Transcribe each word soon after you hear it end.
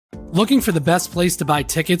Looking for the best place to buy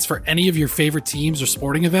tickets for any of your favorite teams or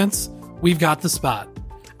sporting events? We've got the spot.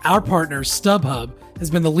 Our partner, StubHub, has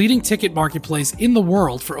been the leading ticket marketplace in the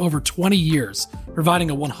world for over 20 years, providing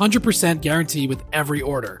a 100% guarantee with every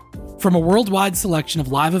order. From a worldwide selection of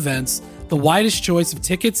live events, the widest choice of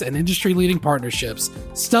tickets and industry-leading partnerships,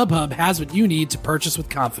 StubHub has what you need to purchase with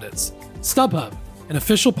confidence. StubHub, an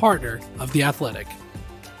official partner of The Athletic.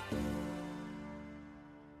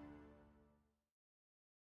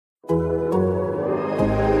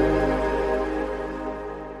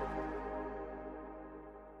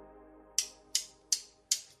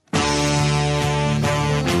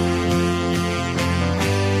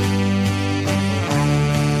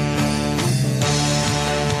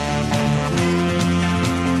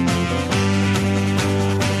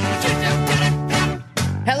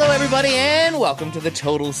 And welcome to the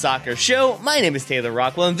Total Soccer Show. My name is Taylor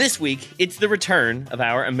Rockwell, and this week it's the return of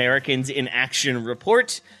our Americans in Action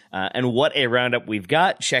report. And what a roundup we've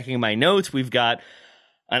got. Checking my notes, we've got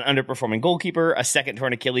an underperforming goalkeeper, a second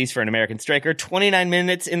torn Achilles for an American striker, 29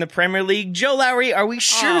 minutes in the Premier League. Joe Lowry, are we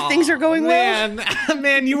sure things are going well?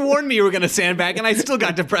 Man, you warned me you were going to sandbag, and I still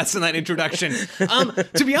got depressed in that introduction.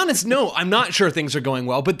 To be honest, no, I'm not sure things are going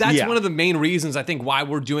well, but that's one of the main reasons I think why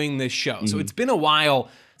we're doing this show. So it's been a while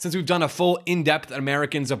since we've done a full in-depth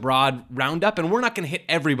Americans Abroad roundup, and we're not going to hit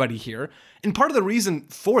everybody here. And part of the reason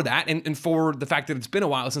for that, and for the fact that it's been a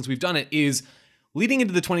while since we've done it, is leading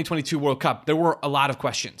into the 2022 World Cup, there were a lot of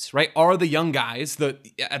questions, right? Are the young guys,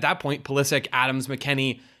 at that point, Pulisic, Adams,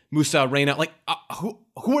 McKennie, Musa, Reyna, who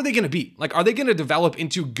are they going to be? Are they going to develop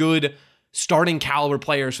into good starting caliber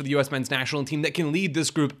players for the U.S. men's national team that can lead this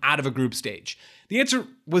group out of a group stage? The answer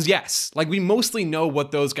was yes. We mostly know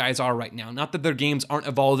what those guys are right now. Not that their games aren't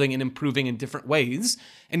evolving and improving in different ways,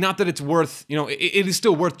 and not that it's worth, it is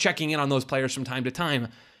still worth checking in on those players from time to time.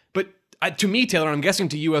 But to me, Taylor, and I'm guessing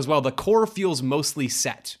to you as well, the core feels mostly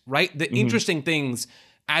set, right? The interesting things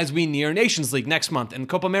as we near Nations League next month and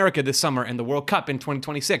Copa America this summer and the World Cup in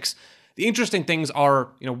 2026, the interesting things are,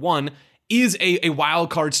 one, is a wild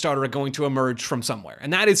card starter going to emerge from somewhere?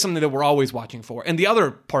 And that is something that we're always watching for. And the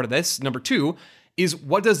other part of this, number two, is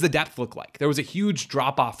what does the depth look like? There was a huge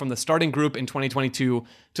drop-off from the starting group in 2022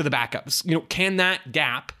 to the backups. Can that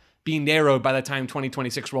gap be narrowed by the time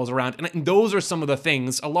 2026 rolls around? And those are some of the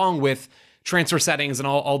things, along with transfer settings and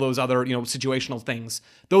all those other, situational things.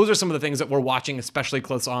 Those are some of the things that we're watching especially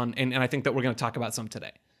close on, and I think that we're going to talk about some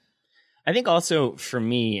today. I think also for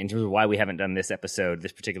me, in terms of why we haven't done this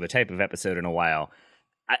particular type of episode in a while,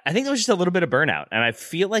 I think there was just a little bit of burnout. And I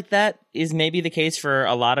feel like that is maybe the case for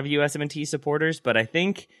a lot of USMNT supporters. But I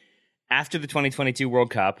think after the 2022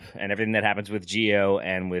 World Cup and everything that happens with Gio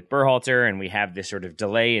and with Berhalter, and we have this sort of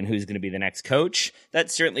delay in who's going to be the next coach, that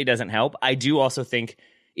certainly doesn't help. I do also think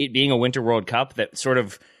it being a Winter World Cup, that sort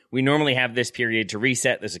of we normally have this period to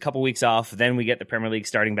reset. There's a couple weeks off. Then we get the Premier League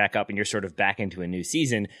starting back up and you're sort of back into a new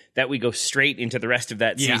season, that we go straight into the rest of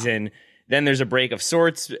that season. Then there's a break of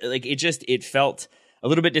sorts. It felt a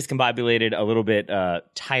little bit discombobulated, a little bit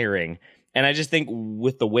tiring. And I just think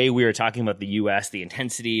with the way we were talking about the U.S., the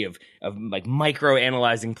intensity of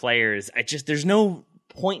micro-analyzing players, there's no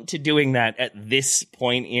point to doing that at this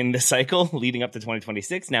point in the cycle leading up to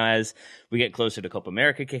 2026. Now, as we get closer to Copa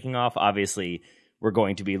America kicking off, obviously we're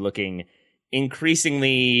going to be looking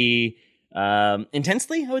increasingly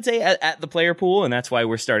intensely, I would say, at the player pool. And that's why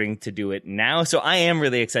we're starting to do it now. So I am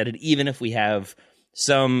really excited, even if we have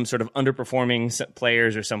some sort of underperforming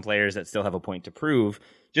players or some players that still have a point to prove,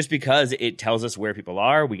 just because it tells us where people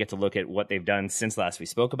are. We get to look at what they've done since last we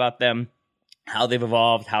spoke about them, how they've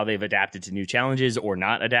evolved, how they've adapted to new challenges or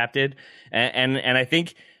not adapted. And I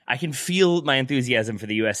think I can feel my enthusiasm for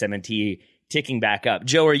the USMNT ticking back up.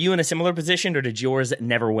 Joe, are you in a similar position, or did yours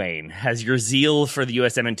never wane? Has your zeal for the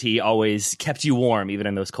USMNT always kept you warm, even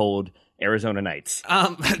in those cold Arizona nights?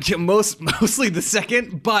 Mostly the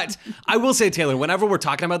second, but I will say, Taylor, whenever we're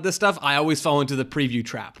talking about this stuff, I always fall into the preview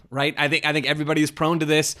trap, right? I think everybody is prone to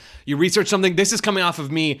this. You research something. This is coming off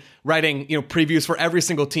of me writing, previews for every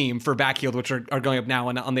single team for Backfield, which are going up now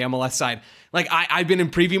on the MLS side. I've been in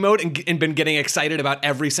preview mode and been getting excited about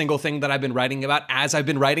every single thing that I've been writing about as I've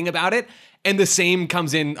been writing about it. And the same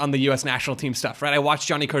comes in on the U.S. national team stuff, right? I watched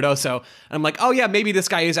Johnny Cardoso, and I'm like, oh yeah, maybe this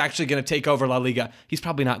guy is actually going to take over La Liga. He's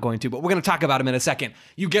probably not going to, but we're going to talk about him in a second.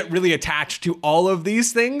 You get really attached to all of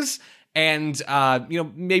these things, and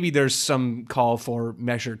maybe there's some call for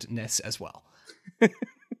measuredness as well.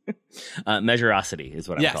 Measurosity is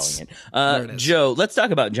what I'm Yes. calling it. Joe, let's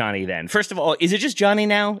talk about Johnny then. First of all, is it just Johnny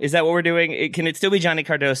now? Is that what we're doing? Can it still be Johnny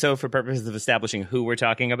Cardoso for purposes of establishing who we're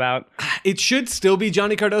talking about? It should still be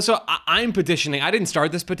Johnny Cardoso. I'm petitioning. I didn't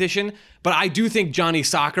start this petition, but I do think Johnny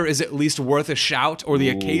Soccer is at least worth a shout or the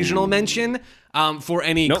occasional mention for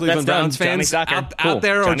any Cleveland Browns fans out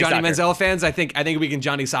there, or Johnny Manziel fans. I think we can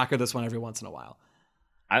Johnny Soccer this one every once in a while.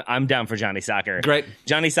 I'm down for Johnny Soccer. Great.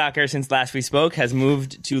 Johnny Soccer, since last we spoke, has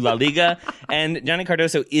moved to La Liga. And Johnny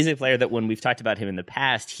Cardoso is a player that when we've talked about him in the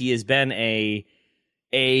past, he has been a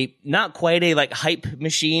not quite a like hype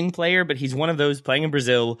machine player, but he's one of those playing in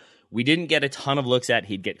Brazil we didn't get a ton of looks at.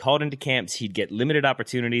 He'd get called into camps. He'd get limited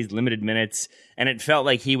opportunities, limited minutes. And it felt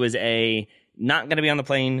like he was not going to be on the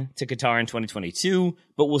plane to Qatar in 2022,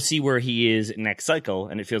 but we'll see where he is next cycle.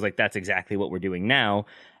 And it feels like that's exactly what we're doing now.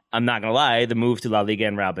 I'm not going to lie, the move to La Liga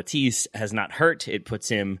and Real Betis has not hurt. It puts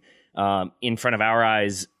him in front of our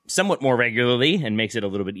eyes somewhat more regularly and makes it a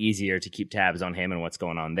little bit easier to keep tabs on him and what's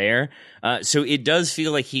going on there. So it does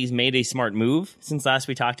feel like he's made a smart move since last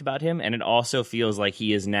we talked about him. And it also feels like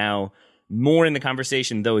he is now more in the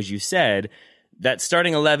conversation, though, as you said, that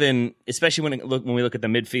starting 11, especially when we look at the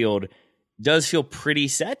midfield, does feel pretty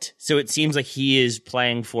set. So it seems like he is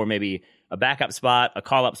playing for maybe a backup spot, a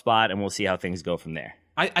call-up spot, and we'll see how things go from there.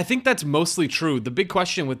 I think that's mostly true. The big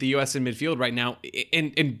question with the U.S. in midfield right now,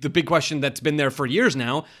 and the big question that's been there for years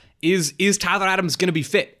now, is Tyler Adams going to be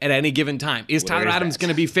fit at any given time? Is Tyler Adams going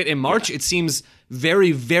to be fit in March? Yeah. It seems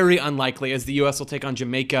very, very unlikely, as the U.S. will take on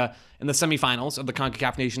Jamaica in the semifinals of the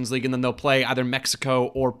CONCACAF Nations League, and then they'll play either Mexico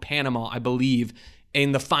or Panama, I believe,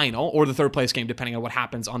 in the final, or the third place game, depending on what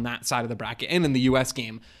happens on that side of the bracket, and in the U.S.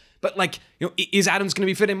 game. But, is Adams going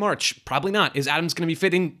to be fit in March? Probably not. Is Adams going to be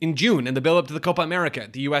fit in June in the build-up to the Copa America?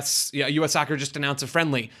 The U.S. Soccer just announced a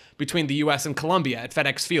friendly between the U.S. and Colombia at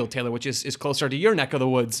FedEx Field, Taylor, which is closer to your neck of the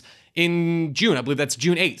woods, in June. I believe that's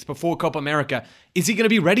June 8th, before Copa America. Is he going to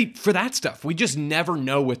be ready for that stuff? We just never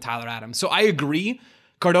know with Tyler Adams. So I agree.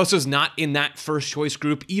 Cardoso's not in that first-choice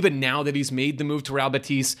group, even now that he's made the move to Real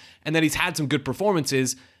Betis and that he's had some good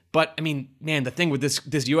performances. But, the thing with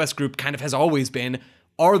this U.S. group kind of has always been,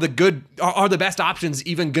 are the best options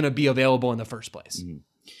even going to be available in the first place? Mm-hmm.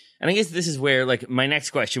 And I guess this is where my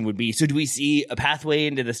next question would be, so do we see a pathway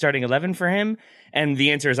into the starting 11 for him? And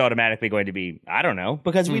the answer is automatically going to be, I don't know,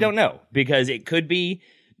 because we don't know. Because it could be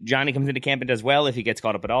Johnny comes into camp and does well if he gets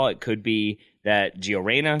called up at all. It could be that Gio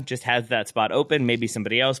Reyna just has that spot open, maybe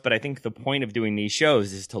somebody else. But I think the point of doing these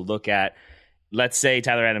shows is to look at, let's say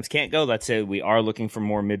Tyler Adams can't go. Let's say we are looking for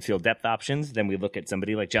more midfield depth options. Then we look at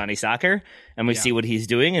somebody like Johnny Soccer and we see what he's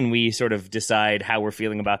doing, and we sort of decide how we're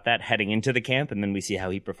feeling about that heading into the camp, and then we see how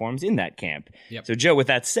he performs in that camp. Yep. So, Joe, with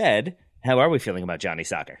that said, how are we feeling about Johnny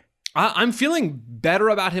Soccer? I'm feeling better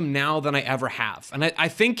about him now than I ever have. And I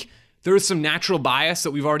think there is some natural bias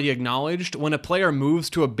that we've already acknowledged. When a player moves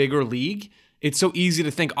to a bigger league, it's so easy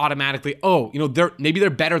to think automatically, maybe they're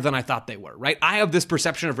better than I thought they were, right? I have this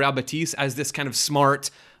perception of Real Betis as this kind of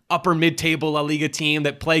smart, upper mid-table La Liga team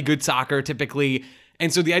that play good soccer typically.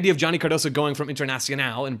 And so the idea of Johnny Cardoso going from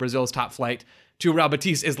Internacional in Brazil's top flight to Real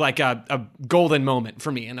Betis is like a golden moment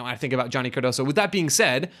for me. And I think about Johnny Cardoso. With that being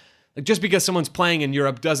said, just because someone's playing in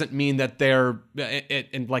Europe doesn't mean that they're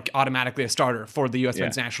automatically a starter for the U.S.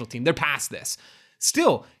 men's national team. They're past this.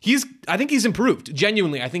 Still, I think he's improved.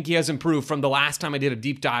 Genuinely, I think he has improved from the last time I did a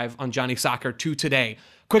deep dive on Johnny Soccer to today.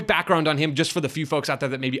 Quick background on him, just for the few folks out there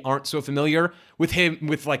that maybe aren't so familiar with him,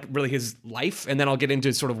 with really his life, and then I'll get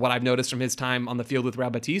into sort of what I've noticed from his time on the field with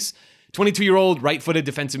Real Betis. 22-year-old right-footed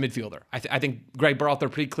defensive midfielder. I think Greg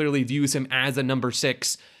Berhalter pretty clearly views him as a number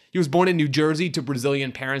 6. He was born in New Jersey to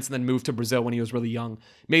Brazilian parents and then moved to Brazil when he was really young.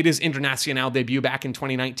 Made his Internacional debut back in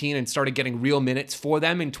 2019 and started getting real minutes for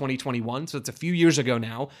them in 2021. So it's a few years ago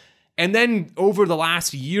now. And then over the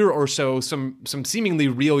last year or so, some seemingly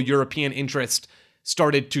real European interest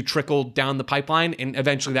started to trickle down the pipeline. And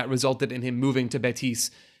eventually that resulted in him moving to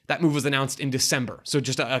Betis. That move was announced in December, so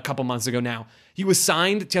just a couple months ago now. He was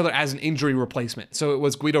signed, Taylor, as an injury replacement. So it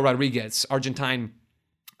was Guido Rodriguez, Argentine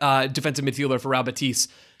defensive midfielder for Real Betis,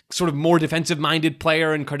 sort of more defensive-minded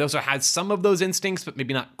player, and Cardoso has some of those instincts, but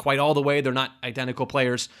maybe not quite all the way. They're not identical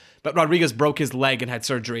players. But Rodriguez broke his leg and had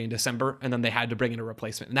surgery in December, and then they had to bring in a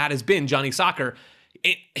replacement. And that has been Johnny Soccer.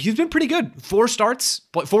 He's been pretty good. 4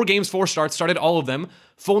 games, 4 starts, started all of them,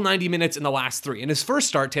 full 90 minutes in the last 3. And his first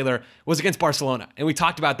start, Taylor, was against Barcelona. And we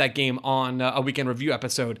talked about that game on a weekend review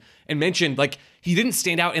episode and mentioned, he didn't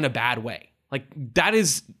stand out in a bad way. That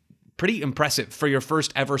is pretty impressive for your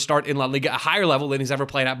first ever start in La Liga, a higher level than he's ever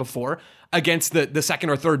played at before, against the second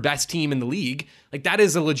or third best team in the league. That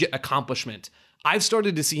is a legit accomplishment. I've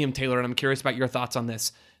started to see him, Taylor, and I'm curious about your thoughts on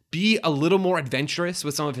this, be a little more adventurous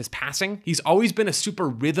with some of his passing. He's always been a super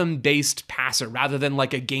rhythm-based passer rather than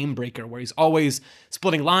like a game breaker where he's always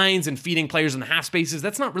splitting lines and feeding players in the half spaces.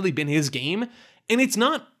 That's not really been his game. And it's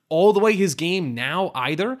not all the way his game now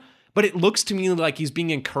either, but it looks to me like he's being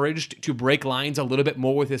encouraged to break lines a little bit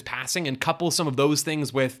more with his passing and couple some of those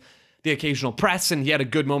things with the occasional press. And he had a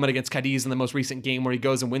good moment against Cadiz in the most recent game where he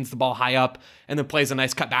goes and wins the ball high up and then plays a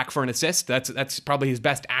nice cutback for an assist. That's probably his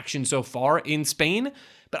best action so far in Spain.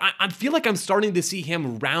 But I feel like I'm starting to see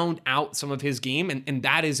him round out some of his game, and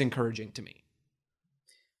that is encouraging to me.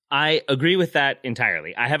 I agree with that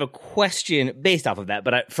entirely. I have a question based off of that,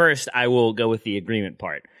 but first I will go with the agreement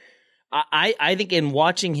part. I think in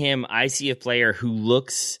watching him, I see a player who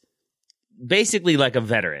looks basically like a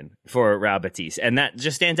veteran for Real Betis, and that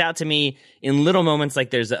just stands out to me in little moments. Like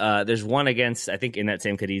there's one against, I think in that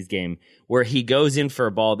same Cadiz game, where he goes in for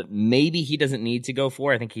a ball that maybe he doesn't need to go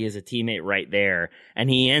for. I think he has a teammate right there, and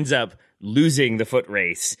he ends up losing the foot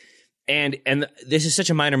race. And this is such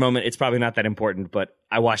a minor moment, it's probably not that important, but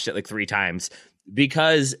I watched it like 3 times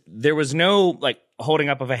because there was no like holding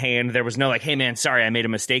up of a hand. There was no like, hey man, sorry, I made a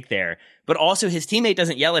mistake there. But also his teammate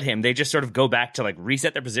doesn't yell at him. They just sort of go back to like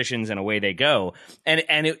reset their positions and away they go. And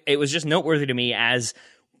it was just noteworthy to me as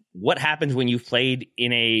what happens when you've played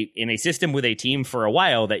in a system with a team for a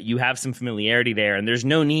while, that you have some familiarity there, and there's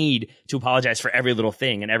no need to apologize for every little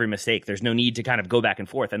thing and every mistake. There's no need to kind of go back and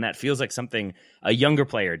forth. And that feels like something a younger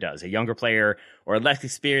player does. A younger player or a less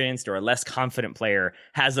experienced or a less confident player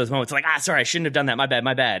has those moments like, sorry, I shouldn't have done that.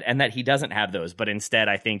 My bad. And that he doesn't have those, but instead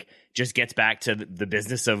I think just gets back to the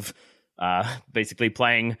business of basically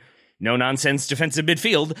playing no nonsense defensive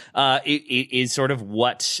midfield. It is sort of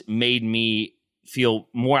what made me feel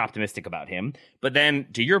more optimistic about him. But then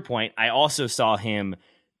to your point, I also saw him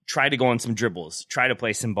try to go on some dribbles, try to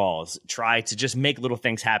play some balls, try to just make little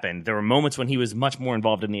things happen. There were moments when he was much more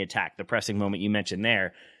involved in the attack, the pressing moment you mentioned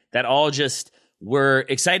there, that all just were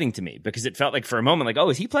exciting to me because it felt like for a moment like, oh,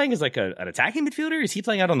 is he playing as like an attacking midfielder? Is he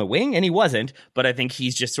playing out on the wing? And he wasn't, but I think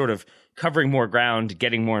he's just sort of covering more ground,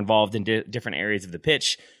 getting more involved in different areas of the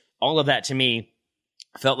pitch. All of that to me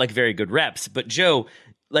felt like very good reps. But Joe,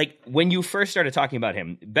 like when you first started talking about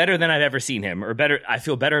him, better than I've ever seen him, or better, I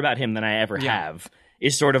feel better about him than I ever have,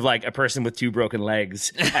 is sort of like a person with 2 broken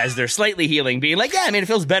legs as they're slightly healing, being like, yeah, I mean, it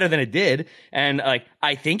feels better than it did. And like,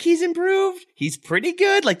 I think he's improved. He's pretty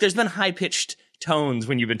good. Like there's been high pitched tones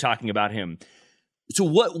when you've been talking about him. So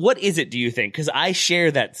what is it, do you think? Because I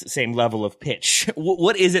share that same level of pitch.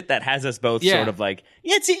 What is it that has us both sort of like,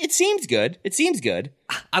 it seems good. It seems good.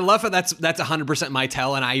 I love how that's 100% my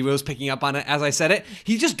tell, and I was picking up on it as I said it.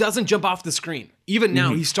 He just doesn't jump off the screen. Even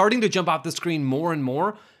now, he's starting to jump off the screen more and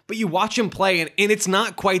more, but you watch him play, and it's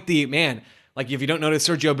not quite the, man, like if you don't notice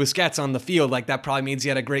Sergio Busquets on the field, like that probably means he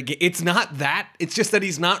had a great game. It's not that. It's just that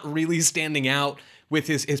he's not really standing out with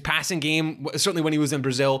his passing game, certainly when he was in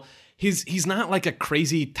Brazil. He's not like a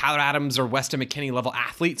crazy Tyler Adams or Weston McKennie level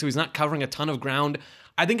athlete, so he's not covering a ton of ground.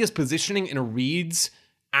 I think his positioning and reads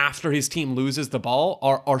after his team loses the ball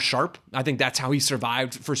are sharp. I think that's how he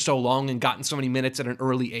survived for so long and gotten so many minutes at an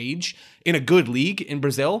early age in a good league in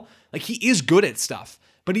Brazil. Like he is good at stuff,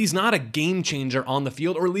 but he's not a game changer on the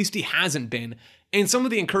field, or at least he hasn't been. And some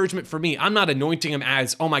of the encouragement for me, I'm not anointing him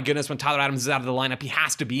as, oh my goodness, when Tyler Adams is out of the lineup, he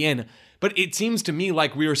has to be in. But it seems to me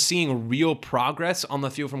like we are seeing real progress on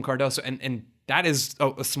the field from Cardoso, and that is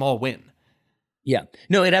a small win. Yeah,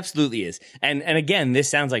 no, it absolutely is. And again, this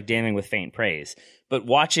sounds like damning with faint praise, but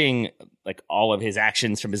watching like all of his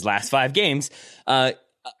actions from his last 5 games, I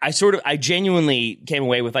genuinely came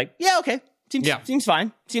away with like, yeah, okay. Seems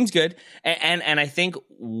fine. Seems good. And I think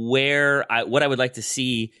what I would like to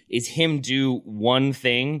see is him do one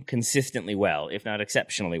thing consistently well, if not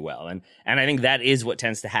exceptionally well. And I think that is what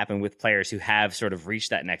tends to happen with players who have sort of reached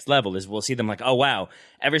that next level, is we'll see them like, oh, wow,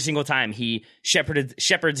 every single time he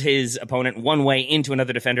shepherds his opponent one way into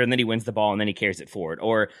another defender, and then he wins the ball and then he carries it forward.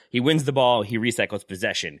 Or he wins the ball, he recycles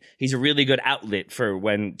possession. He's a really good outlet for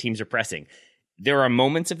when teams are pressing. There are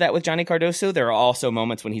moments of that with Johnny Cardoso. There are also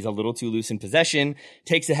moments when he's a little too loose in possession,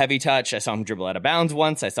 takes a heavy touch. I saw him dribble out of bounds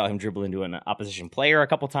once. I saw him dribble into an opposition player a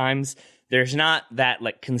couple times. There's not that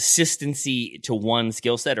like consistency to one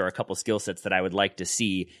skill set or a couple skill sets that I would like to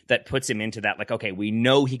see that puts him into that like, okay, we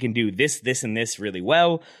know he can do this, this, and this really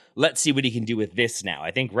well. Let's see what he can do with this now. I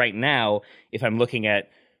think right now, if I'm looking at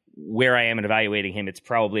where I am and evaluating him, it's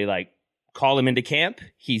probably like, call him into camp,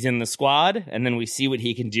 he's in the squad, and then we see what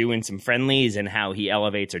he can do in some friendlies and how he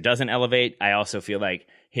elevates or doesn't elevate. I also feel like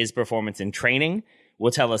his performance in training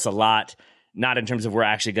will tell us a lot, not in terms of we're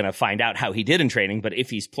actually going to find out how he did in training, but if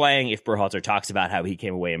he's playing, if Berhalter talks about how he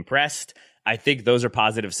came away impressed, I think those are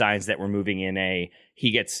positive signs that we're moving in he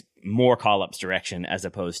gets more call-ups direction as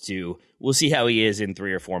opposed to we'll see how he is in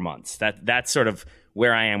 3 or 4 months. That's sort of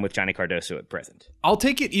where I am with Johnny Cardoso at present. I'll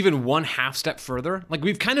take it even one half step further. Like,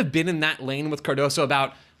 we've kind of been in that lane with Cardoso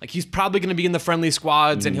about, like, he's probably going to be in the friendly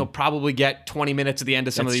squads and he'll probably get 20 minutes at the end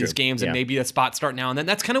of some of these games and maybe a spot start now and then.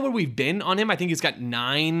 That's kind of where we've been on him. I think he's got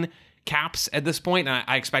 9 caps at this point, and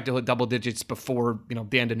I expect he'll hit double digits before,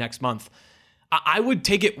 the end of next month. I would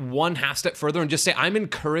take it one half step further and just say I'm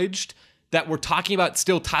encouraged that we're talking about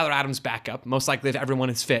still Tyler Adams' backup, most likely if everyone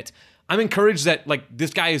is fit. I'm encouraged that, like,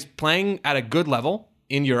 this guy is playing at a good level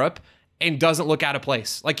in Europe and doesn't look out of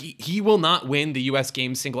place. Like, he will not win the U.S.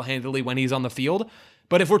 game single-handedly when he's on the field.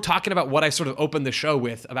 But if we're talking about what I sort of opened the show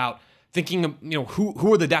with, about thinking of,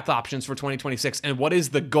 who are the depth options for 2026 and what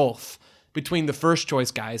is the gulf between the first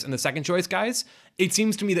choice guys and the second choice guys, it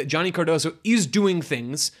seems to me that Johnny Cardoso is doing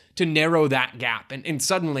things to narrow that gap. And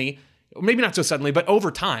suddenly, maybe not so suddenly, but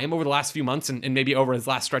over time, over the last few months and maybe over his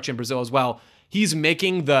last stretch in Brazil as well, he's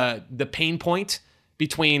making the pain point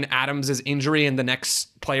between Adams' injury and the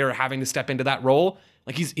next player having to step into that role.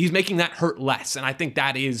 Like, he's making that hurt less. And I think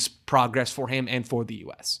that is progress for him and for the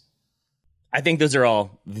U.S. I think those are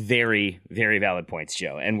all very, very valid points,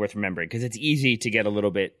 Joe, and worth remembering, because it's easy to get a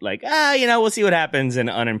little bit like, we'll see what happens and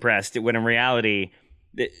unimpressed, when in reality,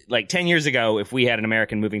 like 10 years ago, if we had an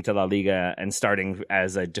American moving to La Liga and starting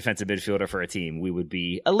as a defensive midfielder for a team, we would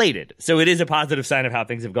be elated. So it is a positive sign of how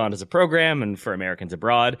things have gone as a program and for Americans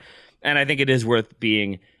abroad. And I think it is worth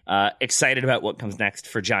being excited about what comes next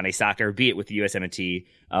for Johnny Soccer, be it with the USMNT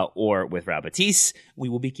or with Raul Batiste. We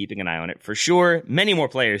will be keeping an eye on it for sure. Many more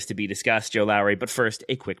players to be discussed, Joe Lowry, but first,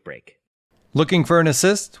 a quick break. Looking for an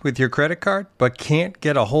assist with your credit card, but can't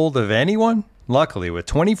get a hold of anyone? Luckily, with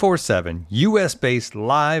 24/7 U.S.-based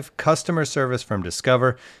live customer service from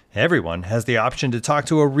Discover, everyone has the option to talk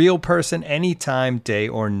to a real person anytime, day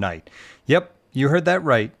or night. Yep, you heard that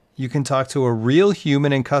right. You can talk to a real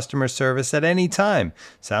human in customer service at any time.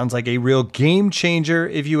 Sounds like a real game changer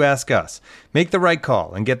if you ask us. Make the right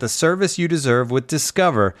call and get the service you deserve with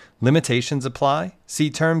Discover. Limitations apply.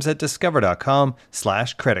 See terms at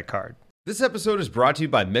discover.com/creditcard. This episode is brought to you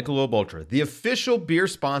by Michelob Ultra, the official beer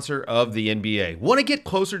sponsor of the NBA. Want to get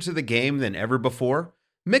closer to the game than ever before?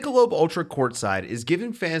 Michelob Ultra Courtside is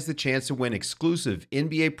giving fans the chance to win exclusive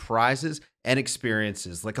NBA prizes and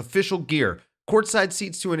experiences like official gear, courtside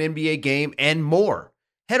seats to an NBA game, and more.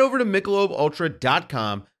 Head over to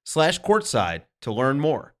MichelobUltra.com/courtside to learn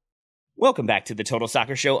more. Welcome back to the Total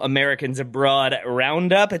Soccer Show Americans Abroad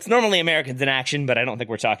Roundup. It's normally Americans in action, but I don't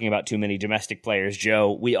think we're talking about too many domestic players,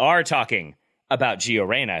 Joe. We are talking about Gio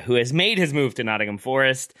Reyna, who has made his move to Nottingham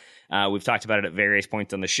Forest. We've talked about it at various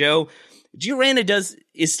points on the show. Gio Reyna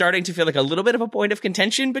is starting to feel like a little bit of a point of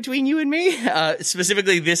contention between you and me,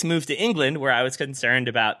 specifically this move to England, where I was concerned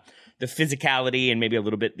about the physicality and maybe a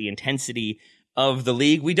little bit the intensity of the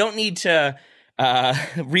league. We don't need to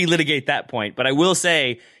relitigate that point, but I will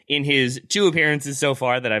say in his 2 appearances so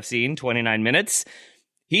far that I've seen, 29 minutes,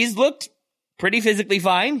 he's looked pretty physically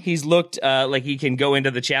fine. He's looked like he can go into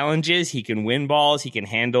the challenges. He can win balls. He can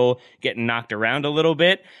handle getting knocked around a little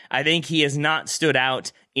bit. I think he has not stood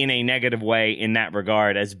out in a negative way in that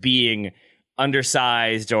regard as being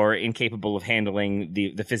undersized or incapable of handling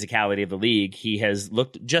the physicality of the league. He has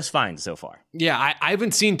looked just fine so far. Yeah, I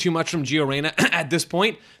haven't seen too much from Gio Reyna at this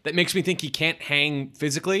point that makes me think he can't hang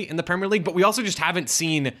physically in the Premier League, but we also just haven't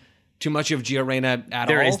seen too much of Gio Reyna at all.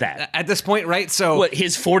 There is that. At this point, right? So what,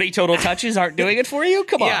 his 40 total touches aren't doing it for you?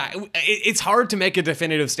 Come on. Yeah, it's hard to make a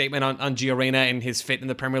definitive statement on Gio Reyna and his fit in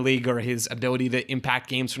the Premier League or his ability to impact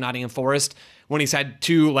games for Nottingham Forest when he's had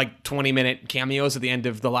 2 20-minute cameos at the end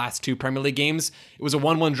of the last 2 Premier League games. It was a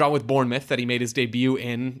 1-1 draw with Bournemouth that he made his debut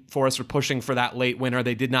in. Forest were pushing for that late winner.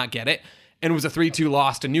 They did not get it. And it was a 3-2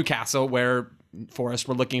 loss to Newcastle where Forest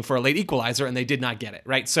were looking for a late equalizer and they did not get it,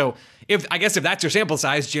 right? So if that's your sample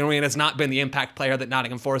size, Gio Reyna has not been the impact player that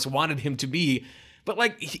Nottingham Forest wanted him to be. But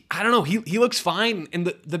I don't know, he looks fine. And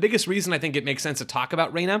the biggest reason I think it makes sense to talk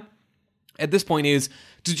about Reyna at this point is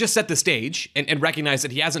to just set the stage and recognize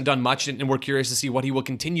that he hasn't done much and we're curious to see what he will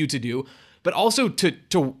continue to do, but also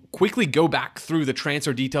to quickly go back through the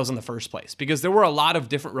transfer details in the first place, because there were a lot of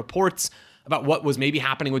different reports about what was maybe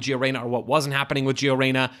happening with Gio Reyna or what wasn't happening with Gio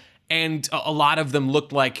Reyna. And a lot of them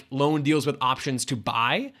looked like loan deals with options to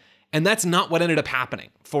buy. And that's not what ended up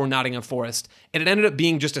happening for Nottingham Forest. And it ended up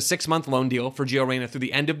being just a 6-month loan deal for Gio Reyna through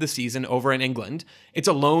the end of the season over in England. It's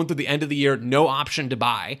a loan through the end of the year, no option to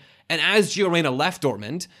buy. And as Gio Reyna left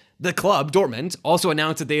Dortmund, the club, Dortmund, also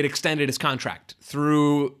announced that they had extended his contract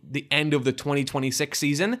through the end of the 2026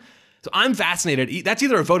 season. So I'm fascinated. That's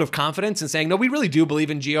either a vote of confidence and saying, no, we really do believe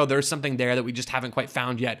in Gio. There's something there that we just haven't quite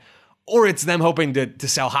found yet. or it's them hoping to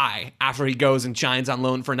sell high after he goes and shines on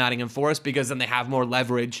loan for Nottingham Forest, because then they have more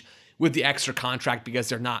leverage with the extra contract because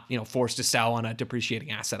they're not, forced to sell on a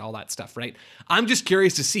depreciating asset, all that stuff, right? I'm just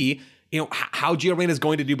curious to see, how Gio Reyna is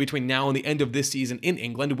going to do between now and the end of this season in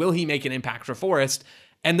England. Will he make an impact for Forest?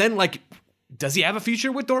 And then, does he have a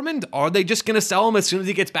future with Dortmund? Are they just going to sell him as soon as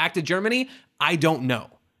he gets back to Germany? I don't know.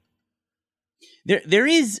 There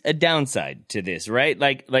is a downside to this, right?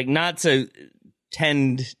 Like not to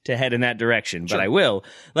tend to head in that direction, but I will.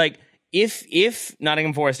 If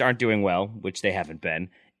Nottingham Forest aren't doing well, which they haven't been,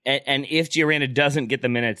 and if Gio Reyna doesn't get the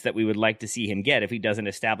minutes that we would like to see him get, if he doesn't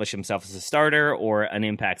establish himself as a starter or an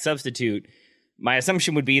impact substitute, my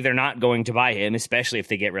assumption would be they're not going to buy him, especially if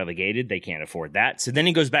they get relegated. They can't afford that. So then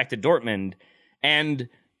he goes back to Dortmund, and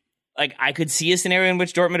I could see a scenario in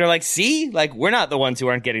which Dortmund are see, we're not the ones who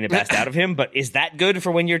aren't getting the best out of him, but is that good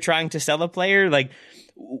for when you're trying to sell a player?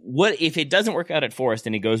 What if it doesn't work out at Forest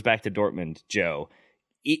and he goes back to Dortmund, Joe?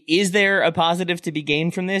 Is there a positive to be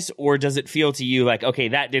gained from this, or does it feel to you okay,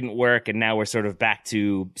 that didn't work and now we're sort of back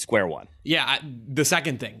to square one? Yeah, the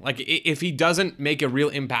second thing, if he doesn't make a real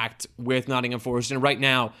impact with Nottingham Forest, and right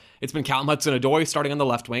now it's been Callum Hudson-Odoi starting on the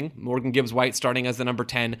left wing, Morgan Gibbs-White starting as the number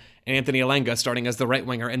 10, and Anthony Alenga starting as the right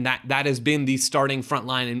winger, and that has been the starting front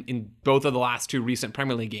line in both of the last two recent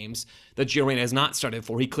Premier League games that Gio Reyna has not started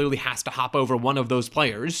for. He clearly has to hop over one of those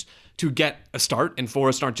players to get a start, and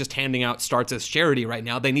Forest aren't just handing out starts as charity right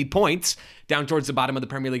now. They need points down towards the bottom of the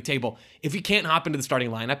Premier League table. If he can't hop into the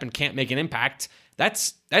starting lineup and can't make an impact,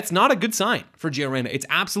 that's not a good sign for Gio Reyna. It's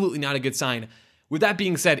absolutely not a good sign. With that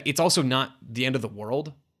being said, it's also not the end of the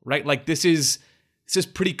world, right? This is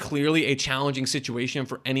pretty clearly a challenging situation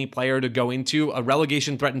for any player to go into. A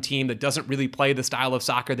relegation-threatened team that doesn't really play the style of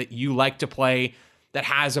soccer that you like to play, that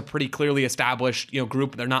has a pretty clearly established,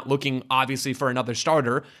 group. They're not looking, obviously, for another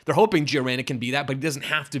starter. They're hoping Gio Reyna can be that, but he doesn't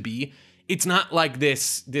have to be. It's not like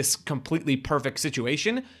this completely perfect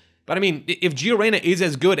situation. But I mean, if Gio Reyna is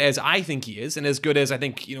as good as I think he is, and as good as I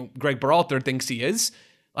think, Greg Berhalter thinks he is,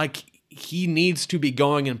 he needs to be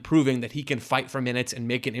going and proving that he can fight for minutes and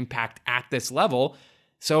make an impact at this level.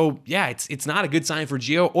 So yeah, it's not a good sign for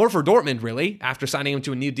Gio or for Dortmund, really, after signing him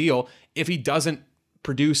to a new deal, if he doesn't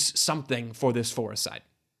produce something for this Forest side.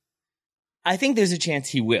 I think there's a chance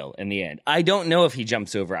he will in the end. I don't know if he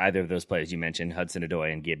jumps over either of those players you mentioned,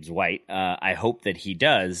 Hudson-Odoi and Gibbs-White. I hope that he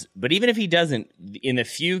does. But even if he doesn't, in the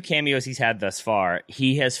few cameos he's had thus far,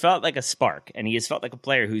 he has felt like a spark, and he has felt like a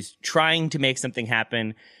player who's trying to make something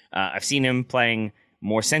happen. I've seen him playing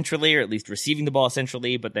more centrally, or at least receiving the ball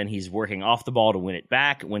centrally, but then he's working off the ball to win it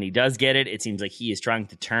back. When he does get it, it seems like he is trying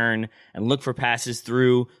to turn and look for passes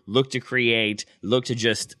through, look to create, look to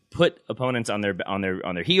just put opponents on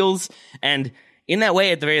their heels. And in that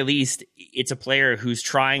way, at the very least, it's a player who's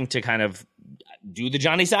trying to kind of do the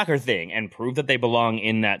Johnny Soccer thing and prove that they belong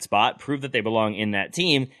in that spot, prove that they belong in that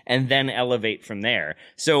team, and then elevate from there.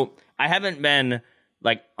 So I haven't been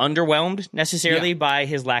underwhelmed necessarily by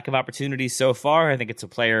his lack of opportunities so far. I think it's a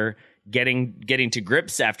player getting to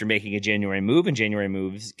grips after making a January move, and January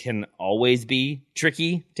moves can always be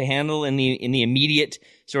tricky to handle in the immediate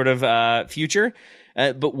sort of future.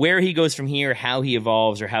 But where he goes from here, how he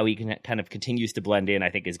evolves, or how he can kind of continues to blend in, I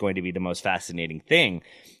think is going to be the most fascinating thing.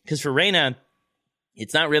 Because for Reyna,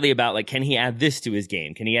 it's not really about can he add this to his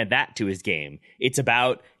game? Can he add that to his game? It's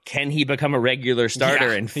about, can he become a regular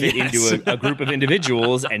starter and fit into a group of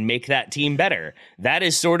individuals and make that team better? That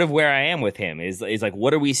is sort of where I am with him, is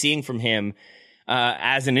what are we seeing from him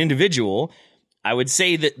as an individual? I would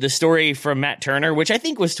say that the story from Matt Turner, which I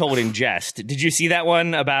think was told in jest. Did you see that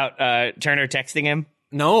one about Turner texting him?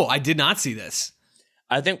 No, I did not see this.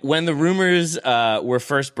 I think when the rumors were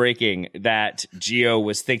first breaking that Gio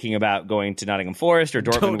was thinking about going to Nottingham Forest, or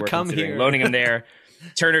Dortmund were considering loaning him there,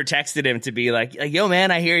 Turner texted him to be like, yo,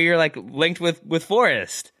 man, I hear you're linked with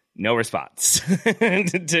Forest. No response to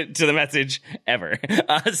the message ever.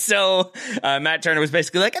 So Matt Turner was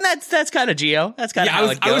basically like, and that's kind of Gio. That's kind of how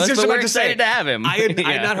it goes. I was just about to say, to have him. I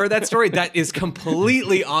had not heard that story. That is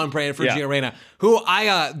completely on brand for Gio Reyna, who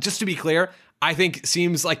just to be clear, I think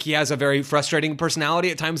seems like he has a very frustrating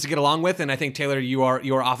personality at times to get along with, and I think, Taylor, you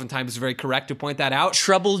are oftentimes very correct to point that out.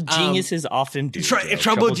 Troubled geniuses often do.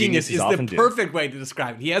 Troubled genius is the perfect way to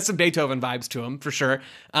describe it. He has some Beethoven vibes to him, for sure.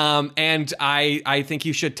 And I think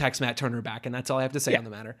you should text Matt Turner back, and that's all I have to say on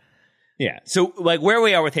the matter. Yeah. So, where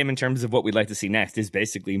we are with him in terms of what we'd like to see next is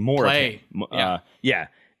basically more play. Of him.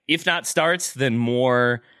 If not starts, then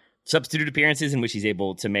more substitute appearances in which he's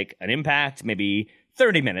able to make an impact, maybe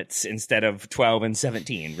 30 minutes instead of 12 and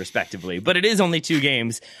 17, respectively. But it is only 2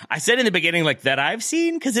 games. I said in the beginning, like, that I've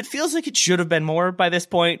seen, because it feels like it should have been more by this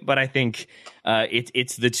point. But I think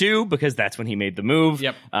it's the 2, because that's when he made the move.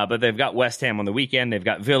 Yep. But they've got West Ham on the weekend. They've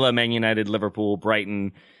got Villa, Man United, Liverpool,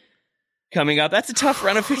 Brighton coming up. That's a tough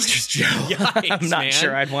run of fixtures, Joe. Yikes, I'm not man.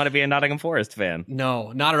 sure I'd want to be a Nottingham Forest fan.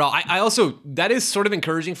 No, not at all. I also, that is sort of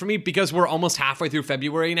encouraging for me because we're almost halfway through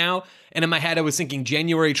February now. And in my head, I was thinking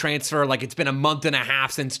January transfer, like it's been a month and a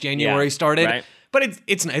half since January started. Right. But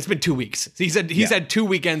it's been 2 weeks. He's had 2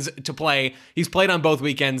 weekends to play. He's played on both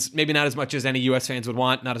weekends, maybe not as much as any U.S. fans would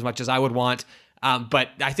want, not as much as I would want.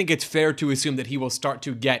 But I think it's fair to assume that he will start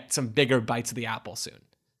to get some bigger bites of the apple soon.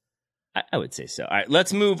 I would say so. All right,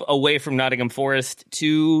 let's move away from Nottingham Forest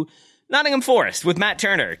to Nottingham Forest with Matt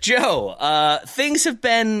Turner. Joe, things have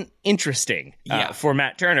been interesting for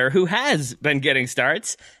Matt Turner, who has been getting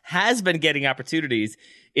starts, has been getting opportunities.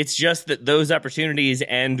 It's just that those opportunities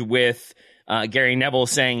end with Gary Neville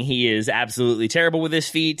saying he is absolutely terrible with his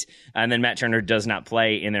feet, and then Matt Turner does not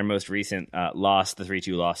play in their most recent loss, the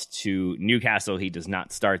 3-2 loss to Newcastle. He does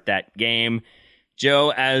not start that game.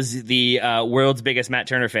 Joe, as the world's biggest Matt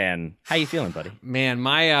Turner fan, how you feeling, buddy? Man,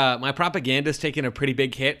 my propaganda's taken a pretty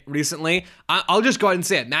big hit recently. I'll just go ahead and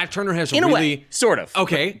say it. Matt Turner has In really... a way, sort of.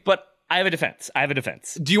 Okay. But I have a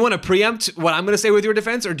defense. Do you want to preempt what I'm going to say with your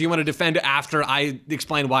defense, or do you want to defend after I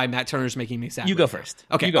explain why Matt Turner's making me sad? You go first.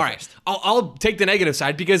 Okay, you go all right. first. I'll take the negative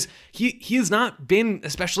side because he has not been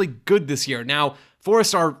especially good this year. Now,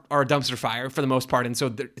 Forest are a dumpster fire for the most part, and so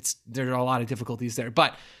there are a lot of difficulties there.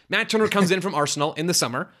 But Matt Turner comes in from Arsenal in the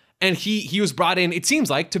summer, and he was brought in, it seems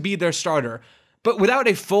like, to be their starter, but without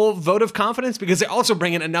a full vote of confidence because they also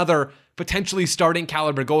bring in another potentially starting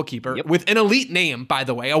caliber goalkeeper with an elite name, by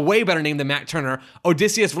the way, a way better name than Matt Turner.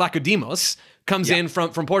 Odysseus Vlachodimos comes in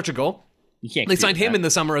from Portugal. They signed him in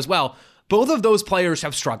the summer as well. Both of those players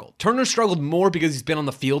have struggled. Turner struggled more because he's been on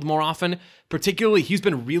the field more often. Particularly, he's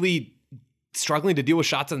been really struggling to deal with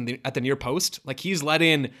shots at the near post. Like, he's let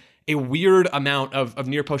in a weird amount of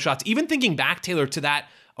near post shots. Even thinking back, Taylor, to that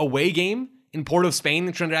away game in Port of Spain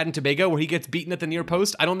in Trinidad and Tobago where he gets beaten at the near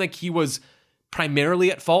post, I don't think he was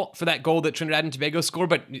primarily at fault for that goal that Trinidad and Tobago scored,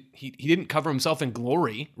 but he didn't cover himself in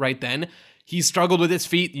glory right then. He struggled with his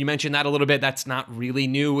feet. You mentioned that a little bit. That's not really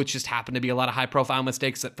new. It just happened to be a lot of high-profile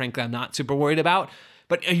mistakes that, frankly, I'm not super worried about.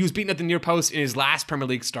 But he was beaten at the near post in his last Premier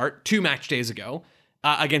League start 2 match days ago.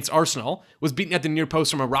 Against Arsenal, was beaten at the near post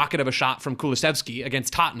from a rocket of a shot from Kulusevski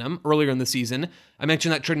against Tottenham earlier in the season. I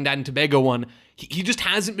mentioned that Trinidad and Tobago one. He just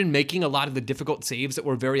hasn't been making a lot of the difficult saves that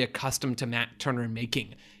we're very accustomed to Matt Turner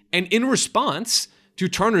making. And in response to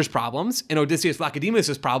Turner's problems and Odysseus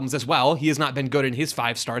Vlachodimos' problems as well, he has not been good in his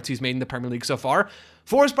 5 starts he's made in the Premier League so far.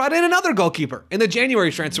 Forest brought in another goalkeeper in the January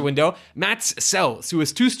transfer window, Mats Sels, who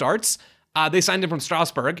has 2 starts. They signed him from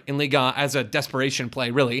Strasbourg in Liga as a desperation play,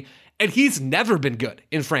 really. And he's never been good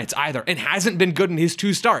in France either, and hasn't been good in his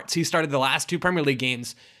 2 starts. He started the last 2 Premier League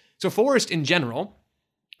games. So Forest, in general,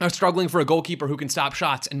 are struggling for a goalkeeper who can stop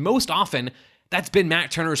shots, and most often, that's been Matt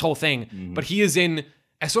Turner's whole thing. Mm-hmm. But he is in,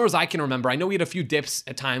 as far as I can remember, I know he had a few dips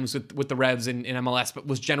at times with the Revs in MLS, but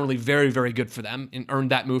was generally very, very good for them and earned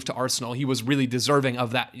that move to Arsenal. He was really deserving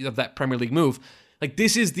of that Premier League move. Like,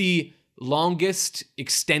 this is the longest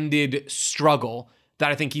extended struggle that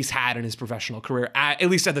I think he's had in his professional career, at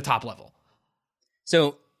least at the top level.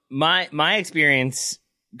 So my experience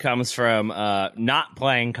comes from not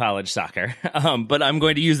playing college soccer, but I'm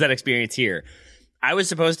going to use that experience here. I was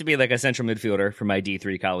supposed to be like a central midfielder for my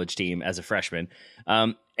D3 college team as a freshman.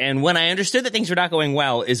 And when I understood that things were not going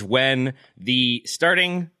well is when the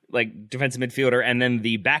starting defensive midfielder and then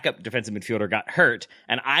the backup defensive midfielder got hurt,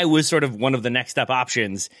 and I was sort of one of the next up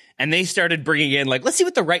options, and they started bringing in let's see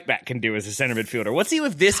what the right back can do as a center midfielder. Let's see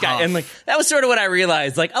if this guy, and that was sort of what I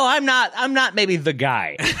realized, I'm not maybe the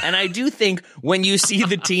guy. And I do think when you see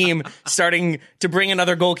the team starting to bring in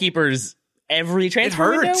other goalkeepers every transfer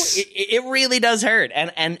window, it really does hurt.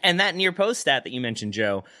 And that near post stat that you mentioned,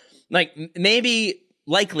 Joe,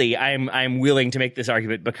 likely, I'm willing to make this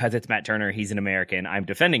argument because it's Matt Turner. He's an American. I'm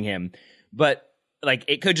defending him. But,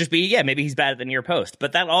 it could just be, maybe he's bad at the near post.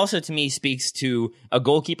 But that also, to me, speaks to a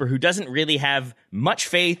goalkeeper who doesn't really have much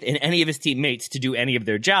faith in any of his teammates to do any of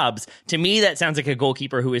their jobs. To me, that sounds like a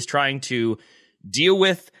goalkeeper who is trying to deal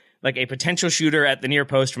with a potential shooter at the near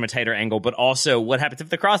post from a tighter angle, but also what happens if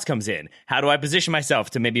the cross comes in? How do I position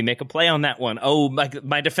myself to maybe make a play on that one? Oh,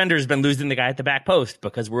 my defender's been losing the guy at the back post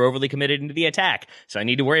because we're overly committed into the attack. So I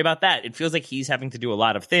need to worry about that. It feels like he's having to do a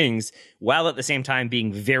lot of things while at the same time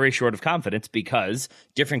being very short of confidence because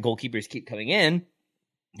different goalkeepers keep coming in.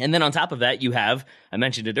 And then on top of that, you have, I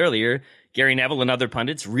mentioned it earlier, Gary Neville and other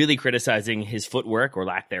pundits really criticizing his footwork or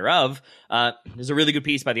lack thereof. There's a really good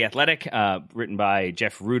piece by The Athletic, written by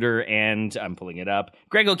Jeff Reuter and, I'm pulling it up,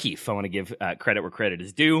 Greg O'Keefe. I want to give credit where credit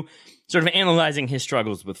is due, sort of analyzing his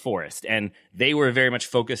struggles with Forrest. And they were very much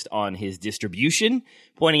focused on his distribution,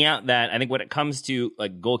 pointing out that I think when it comes to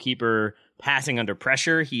like goalkeeper passing under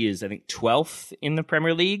pressure, he is, I think, 12th in the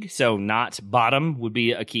Premier League. So not bottom would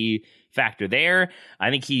be a key factor there. I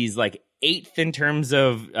think he's like 8th in terms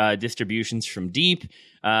of distributions from deep.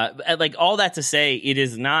 Like all that to say, it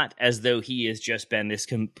is not as though he has just been this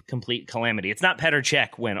complete calamity. It's not Petr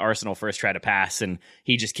Cech when Arsenal first tried to pass and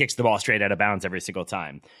he just kicks the ball straight out of bounds every single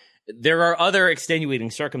time. There are other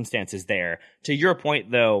extenuating circumstances there. To your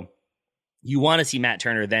point, though, you want to see Matt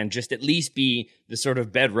Turner then just at least be the sort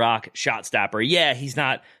of bedrock shot stopper. Yeah, he's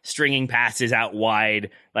not stringing passes out wide,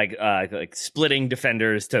 like splitting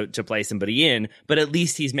defenders to play somebody in, but at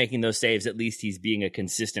least he's making those saves. At least he's being a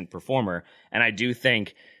consistent performer. And I do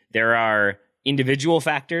think there are individual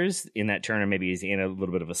factors in that Turner maybe is in a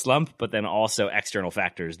little bit of a slump, but then also external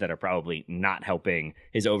factors that are probably not helping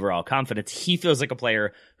his overall confidence. He feels like a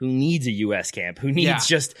player who needs a U.S. camp, who needs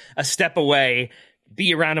just a step away,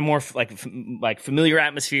 be around a more like familiar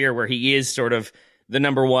atmosphere where he is sort of the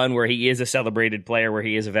number one, where he is a celebrated player, where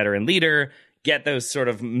he is a veteran leader, get those sort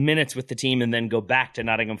of minutes with the team, and then go back to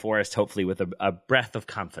Nottingham Forest, hopefully with a breath of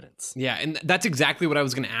confidence. Yeah, and that's exactly what I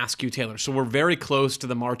was going to ask you, Taylor. So we're very close to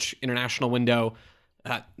the March international window.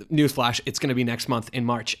 Newsflash, it's going to be next month in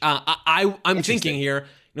March. I'm thinking here,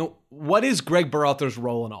 what is Greg Berhalter's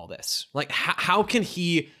role in all this? Like, how can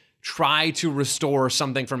he try to restore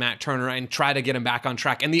something for Matt Turner and try to get him back on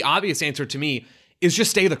track? And the obvious answer to me is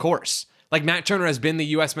just stay the course. Like, Matt Turner has been the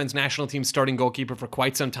U.S. men's national team starting goalkeeper for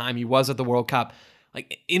quite some time. He was at the World Cup.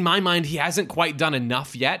 Like, in my mind, he hasn't quite done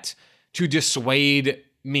enough yet to dissuade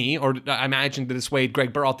me, or I imagine to dissuade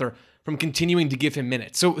Greg Berhalter from continuing to give him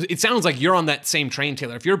minutes. So it sounds like you're on that same train,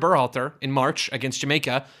 Taylor. If you're Berhalter in March against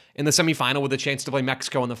Jamaica in the semifinal with a chance to play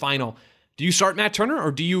Mexico in the final, do you start Matt Turner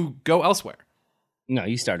or do you go elsewhere? No,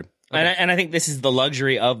 you started. Okay. And I think this is the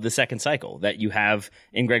luxury of the second cycle, that you have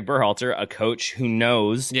in Greg Berhalter a coach who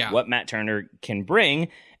knows what Matt Turner can bring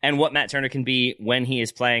and what Matt Turner can be when he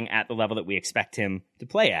is playing at the level that we expect him to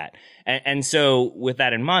play at. And so with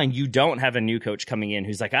that in mind, you don't have a new coach coming in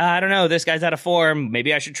who's like, I don't know, this guy's out of form.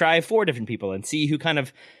 Maybe I should try 4 different people and see who kind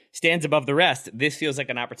of stands above the rest. This feels like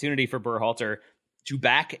an opportunity for Berhalter to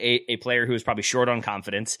back a player who is probably short on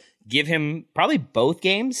confidence, give him probably both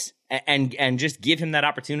games, and just give him that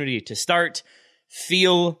opportunity to start,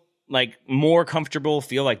 feel like more comfortable,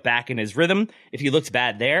 feel like back in his rhythm. If he looks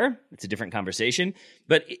bad there, it's a different conversation.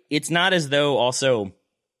 But it's not as though also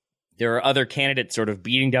there are other candidates sort of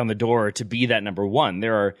beating down the door to be that number one.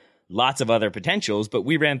 There are lots of other potentials, but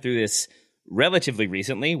we ran through this relatively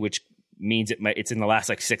recently, which means it's in the last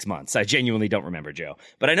 6 months. I genuinely don't remember, Joe.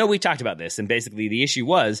 But I know we talked about this, and basically the issue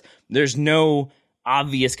was there's no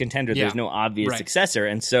obvious contender. There's no obvious successor.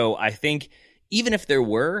 And so I think even if there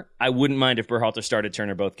were, I wouldn't mind if Berhalter started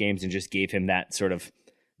Turner both games and just gave him that sort of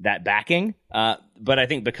that backing. But I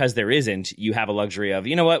think because there isn't, you have a luxury of,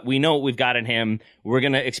 we know what we've got in him. We're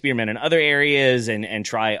going to experiment in other areas and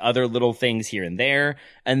try other little things here and there.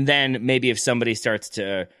 And then maybe if somebody starts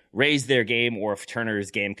to raise their game, or if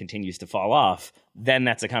Turner's game continues to fall off, then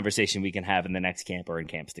that's a conversation we can have in the next camp or in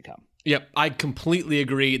camps to come. Yep, I completely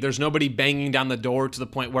agree. There's nobody banging down the door to the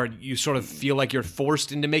point where you sort of feel like you're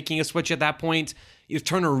forced into making a switch at that point. If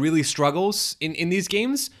Turner really struggles in these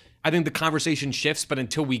games, I think the conversation shifts, but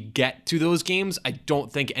until we get to those games, I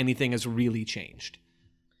don't think anything has really changed.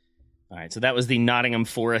 All right, so that was the Nottingham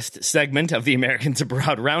Forest segment of the Americans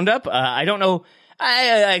Abroad Roundup. I don't know.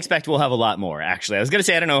 I expect we'll have a lot more, actually. I was going to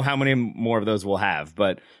say I don't know how many more of those we'll have,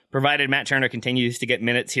 but provided Matt Turner continues to get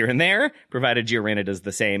minutes here and there, provided Gio Reyna does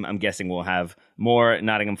the same, I'm guessing we'll have more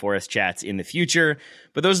Nottingham Forest chats in the future.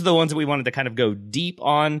 But those are the ones that we wanted to kind of go deep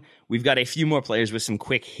on. We've got a few more players with some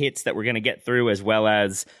quick hits that we're going to get through, as well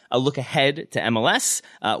as a look ahead to MLS.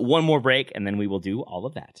 One more break, and then we will do all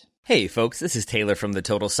of that. Hey folks, this is Taylor from the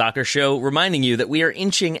Total Soccer Show, reminding you that we are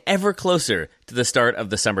inching ever closer to the start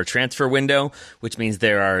of the summer transfer window, which means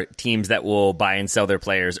there are teams that will buy and sell their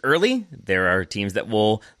players early, there are teams that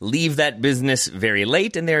will leave that business very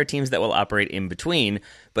late, and there are teams that will operate in between.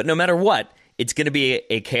 But no matter what, it's going to be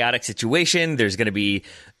a chaotic situation. There's going to be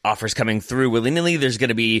offers coming through willy-nilly. There's going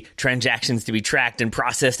to be transactions to be tracked and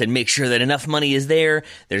processed and make sure that enough money is there.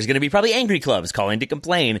 There's going to be probably angry clubs calling to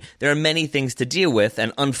complain. There are many things to deal with,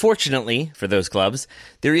 and unfortunately for those clubs,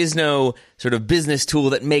 there is no sort of business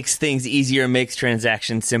tool that makes things easier, makes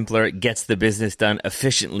transactions simpler, gets the business done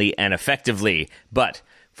efficiently and effectively. But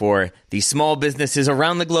For the small businesses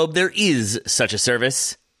around the globe, there is such a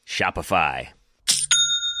service, Shopify.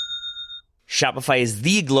 Shopify is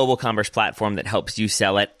the global commerce platform that helps you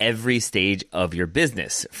sell at every stage of your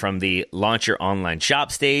business. From the launch your online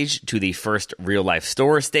shop stage to the first real life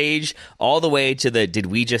store stage, all the way to the did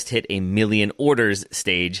we just hit 1 million orders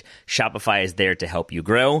stage, Shopify is there to help you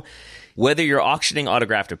grow. Whether you're auctioning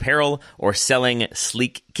autographed apparel or selling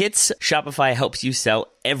sleek kits, Shopify helps you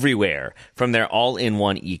sell everywhere. From their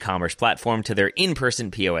all-in-one e-commerce platform to their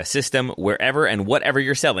in-person POS system, wherever and whatever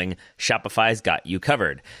you're selling, Shopify's got you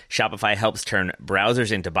covered. Shopify helps turn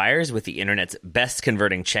browsers into buyers with the internet's best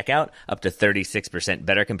converting checkout, up to 36%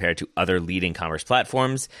 better compared to other leading commerce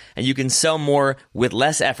platforms. And you can sell more with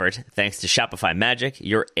less effort thanks to Shopify Magic,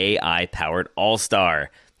 your AI-powered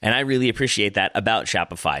all-star. And I really appreciate that about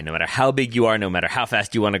Shopify. No matter how big you are, no matter how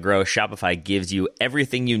fast you want to grow, Shopify gives you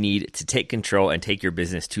everything you need to take control and take your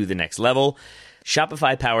business to the next level.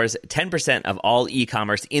 Shopify powers 10% of all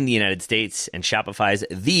e-commerce in the United States, and Shopify's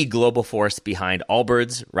the global force behind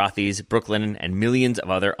Allbirds, Rothy's, Brooklinen, and millions of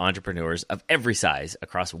other entrepreneurs of every size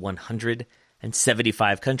across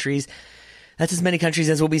 175 countries. That's as many countries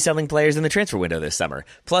as will be selling players in the transfer window this summer.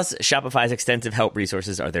 Plus, Shopify's extensive help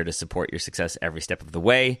resources are there to support your success every step of the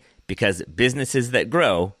way, because businesses that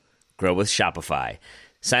grow with Shopify.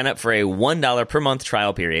 Sign up for a $1 per month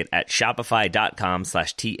trial period at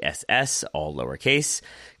shopify.com/TSS, all lowercase.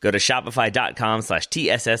 Go to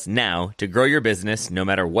shopify.com/TSS now to grow your business no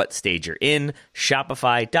matter what stage you're in.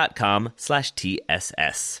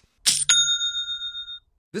 Shopify.com/TSS.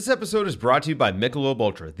 This episode is brought to you by Michelob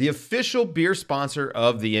Ultra, the official beer sponsor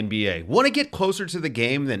of the NBA. Want to get closer to the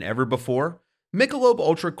game than ever before? Michelob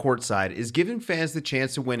Ultra Courtside is giving fans the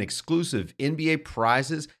chance to win exclusive NBA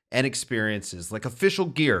prizes and experiences like official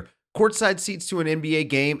gear, courtside seats to an NBA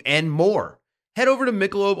game, and more. Head over to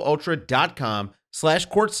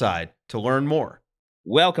MichelobUltra.com/courtside to learn more.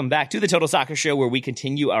 Welcome back to the Total Soccer Show, where we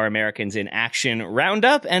continue our Americans in Action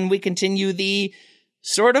roundup, and we continue the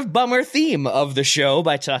sort of bummer theme of the show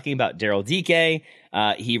by talking about Daryl Dike.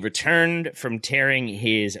 He returned from tearing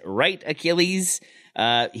his right Achilles.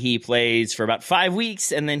 He plays for about 5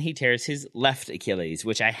 weeks, and then he tears his left Achilles,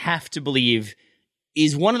 which I have to believe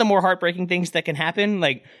is one of the more heartbreaking things that can happen.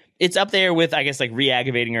 Like, it's up there with, I guess, like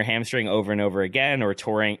re-aggravating your hamstring over and over again, or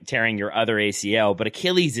tearing your other ACL. But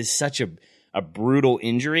Achilles is such a brutal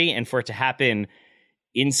injury, and for it to happen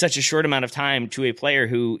in such a short amount of time to a player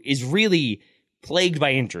who is really plagued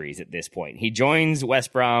by injuries at this point. He joins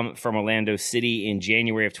West Brom from Orlando City in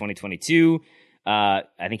January of 2022. I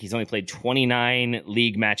think he's only played 29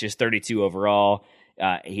 league matches, 32 overall.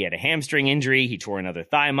 He had a hamstring injury. He tore another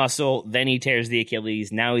thigh muscle. Then he tears the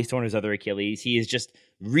Achilles. Now he's torn his other Achilles. He has just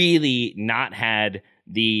really not had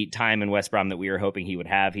the time in West Brom that we were hoping he would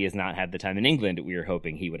have. He has not had the time in England that we were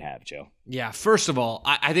hoping he would have, Joe. Yeah, first of all,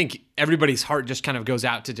 I think everybody's heart just kind of goes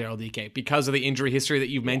out to Daryl Dike because of the injury history that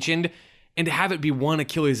you've mentioned. And to have it be one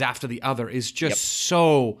Achilles after the other is just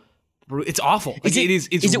so... It's awful. It's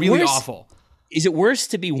really awful. Is it worse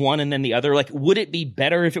to be one and then the other? Like, would it be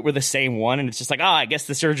better if it were the same one and it's just like, I guess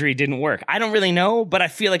the surgery didn't work? I don't really know, but I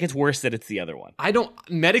feel like it's worse that it's the other one.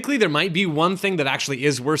 Medically, there might be one thing that actually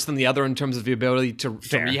is worse than the other in terms of the ability to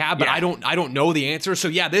rehab, but yeah. I don't know the answer. So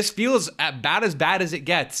yeah, this feels as bad as it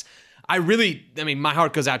gets. My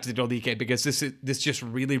heart goes out to Daryl Dike because this just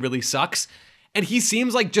really, really sucks. And he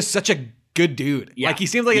seems like just such a good dude. Yeah. Like, he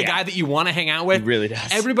seems like a guy that you want to hang out with. He really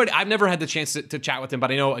does. Everybody, I've never had the chance to chat with him, but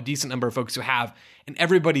I know a decent number of folks who have, and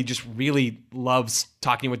everybody just really loves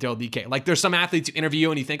talking with Daryl Dike. Like, there's some athletes you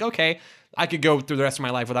interview and you think, okay, I could go through the rest of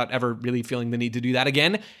my life without ever really feeling the need to do that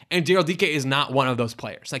again. And Daryl Dike is not one of those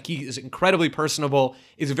players. Like, he is incredibly personable,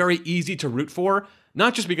 is very easy to root for,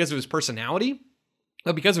 not just because of his personality,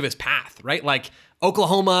 but because of his path, right? Like,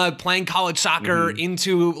 Oklahoma, playing college soccer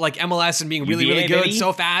into like MLS and being really, really good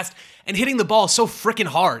so fast and hitting the ball so freaking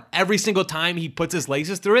hard every single time he puts his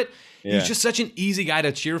laces through it. Yeah. He's just such an easy guy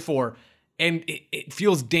to cheer for. And it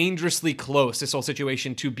feels dangerously close, this whole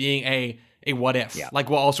situation, to being a what if. Yeah.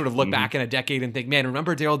 Like, we'll all sort of look back in a decade and think, man,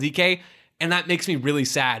 remember Daryl Dike? And that makes me really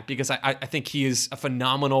sad because I think he is a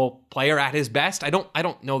phenomenal player at his best. I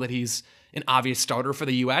don't know that he's an obvious starter for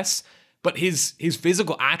the US, but his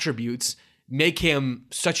physical attributes make him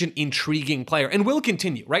such an intriguing player and will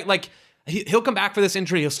continue, right? Like, he'll come back for this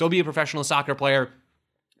injury. He'll still be a professional soccer player.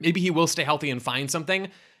 Maybe he will stay healthy and find something,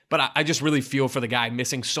 but I just really feel for the guy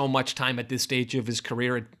missing so much time at this stage of his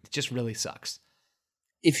career. It just really sucks.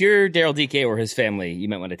 If you're Daryl Dike or his family, you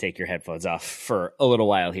might want to take your headphones off for a little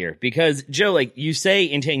while here, because Joe, like you say,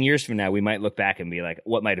 in 10 years from now, we might look back and be like,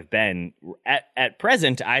 what might have been. At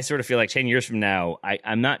present, I sort of feel like 10 years from now,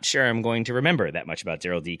 I'm not sure I'm going to remember that much about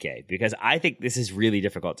Daryl Dike, because I think this is really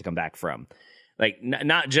difficult to come back from. Like,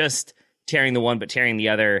 not just tearing the one, but tearing the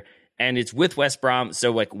other. And it's with West Brom. So,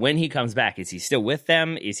 like, when he comes back, is he still with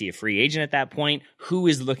them? Is he a free agent at that point? Who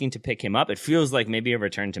is looking to pick him up? It feels like maybe a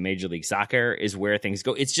return to Major League Soccer is where things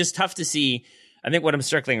go. It's just tough to see. I think what I'm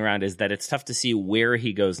circling around is that it's tough to see where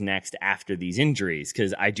he goes next after these injuries,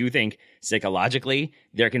 because I do think psychologically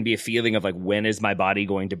there can be a feeling of, like, when is my body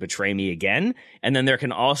going to betray me again? And then there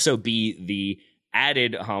can also be the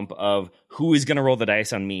added hump of who is going to roll the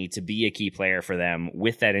dice on me to be a key player for them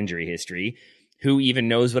with that injury history. Who even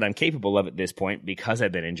knows what I'm capable of at this point because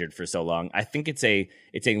I've been injured for so long. I think it's a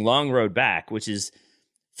long road back, which is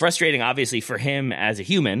frustrating, obviously, for him as a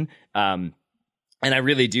human. And I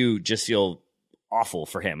really do just feel awful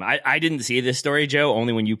for him. I didn't see this story, Joe.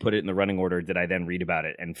 Only when you put it in the running order did I then read about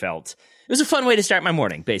it and felt it was a fun way to start my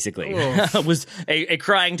morning, basically. It was a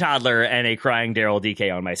crying toddler and a crying Daryl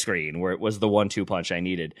Dike on my screen, where it was the 1-2 punch I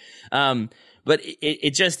needed. But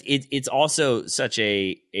it's also such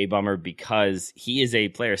a bummer, because he is a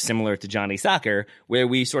player similar to Johnny Soccer, where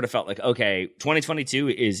we sort of felt like, okay, 2022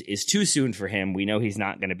 is too soon for him. We know he's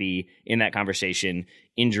not going to be in that conversation.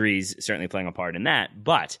 Injuries certainly playing a part in that.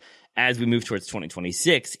 But as we move towards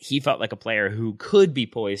 2026, he felt like a player who could be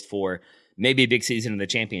poised for maybe a big season in the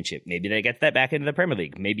championship. Maybe they get that back into the Premier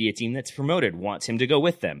League. Maybe a team that's promoted wants him to go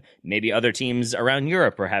with them. Maybe other teams around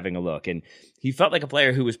Europe are having a look. And he felt like a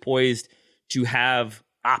player who was poised to have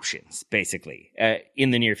options, basically,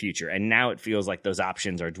 in the near future. And now it feels like those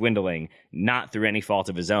options are dwindling, not through any fault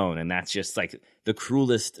of his own. And that's just like the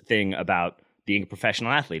cruelest thing about being a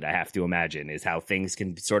professional athlete, I have to imagine, is how things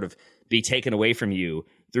can sort of be taken away from you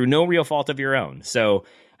through no real fault of your own. So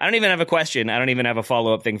I don't even have a question. I don't even have a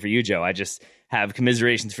follow-up thing for you, Joe. I just have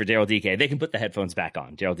commiserations for Daryl Dike. They can put the headphones back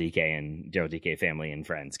on. Daryl Dike and Daryl Dike family and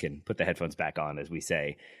friends can put the headphones back on, as we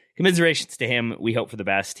say. Commiserations to him. We hope for the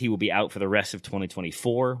best. He will be out for the rest of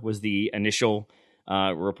 2024 was the initial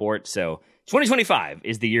report. So 2025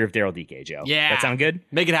 is the year of Daryl Dike, Joe. Yeah. That sound good?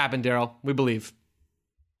 Make it happen, Daryl. We believe.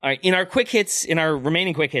 All right, in our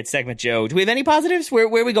remaining quick hits segment, Joe, do we have any positives? Where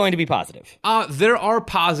are we going to be positive? There are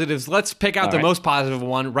positives. Let's pick out the most positive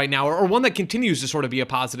one right now, or one that continues to sort of be a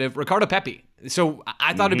positive, Ricardo Pepi. So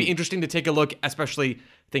I thought it'd be interesting to take a look, especially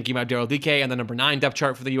thinking about Daryl Dike and the number 9 depth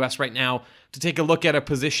chart for the U.S. right now, to take a look at a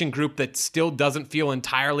position group that still doesn't feel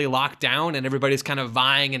entirely locked down, and everybody's kind of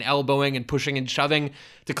vying and elbowing and pushing and shoving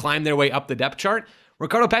to climb their way up the depth chart.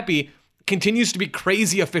 Ricardo Pepi continues to be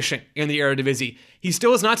crazy efficient in the Eredivisie. He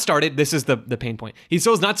still has not started. This is the pain point. He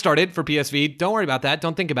still has not started for PSV. Don't worry about that.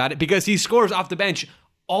 Don't think about it, because he scores off the bench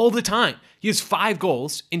all the time. He has 5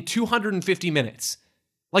 goals in 250 minutes.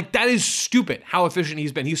 Like, that is stupid how efficient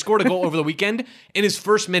he's been. He scored a goal over the weekend in his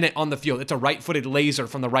first minute on the field. It's a right-footed laser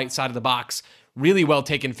from the right side of the box. Really well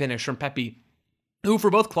taken finish from Pepi, who for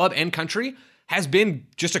both club and country has been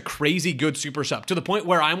just a crazy good super sub, to the point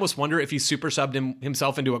where I almost wonder if he super subbed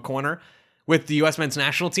himself into a corner with the U.S. men's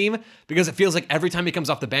national team, because it feels like every time he comes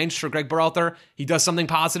off the bench for Greg Berhalter, he does something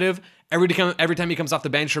positive. Every time he comes off the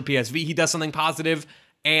bench for PSV, he does something positive.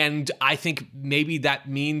 And I think maybe that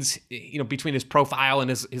means, between his profile and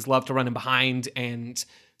his love to run in behind and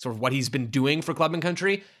sort of what he's been doing for club and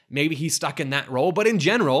country, maybe he's stuck in that role. But in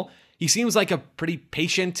general, he seems like a pretty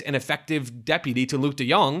patient and effective deputy to Luuk de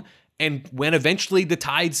Jong. And when eventually the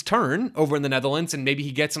tides turn over in the Netherlands and maybe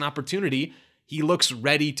he gets an opportunity, he looks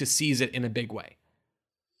ready to seize it in a big way.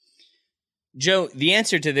 Joe, the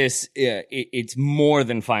answer to this, it's more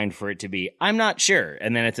than fine for it to be, I'm not sure.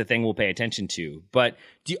 And then it's a thing we'll pay attention to. But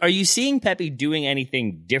are you seeing Pepi doing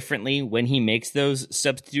anything differently when he makes those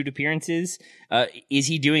substitute appearances? Is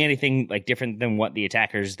he doing anything like different than what the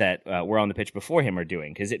attackers that were on the pitch before him are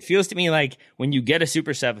doing? Because it feels to me like when you get a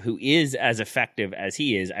super sub who is as effective as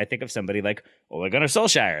he is, I think of somebody like Ole Gunnar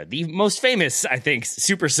Solskjaer, the most famous, I think,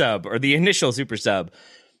 super sub, or the initial super sub.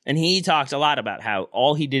 And he talked a lot about how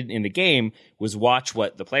all he did in the game was watch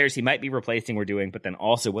what the players he might be replacing were doing, but then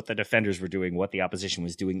also what the defenders were doing, what the opposition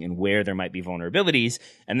was doing, and where there might be vulnerabilities.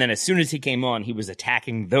 And then as soon as he came on, he was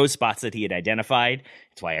attacking those spots that he had identified.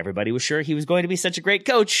 That's why everybody was sure he was going to be such a great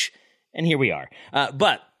coach. And here we are.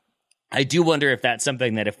 But I do wonder if that's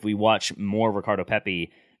something that if we watch more Ricardo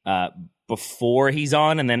Pepi before he's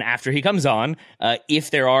on and then after he comes on,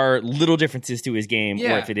 if there are little differences to his game,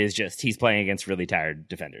 or if it is just he's playing against really tired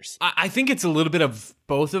defenders. I think it's a little bit of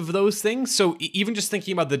both of those things. So even just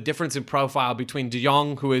thinking about the difference in profile between De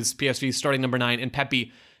Jong, who is PSV's starting number 9, and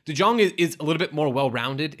Pepi. De Jong is a little bit more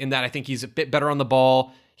well-rounded in that I think he's a bit better on the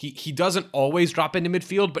ball. He doesn't always drop into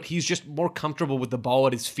midfield, but he's just more comfortable with the ball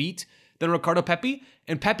at his feet than Ricardo Pepi.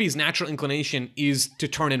 And Pepi's natural inclination is to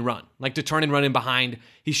turn and run, like to turn and run in behind.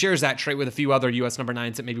 He shares that trait with a few other US number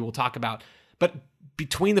 9s that maybe we'll talk about. But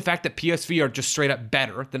between the fact that PSV are just straight up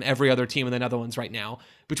better than every other team in the Netherlands right now,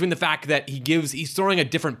 between the fact that he's throwing a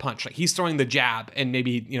different punch, like he's throwing the jab, and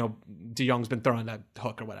maybe, De Jong's been throwing a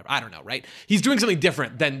hook or whatever. I don't know, right? He's doing something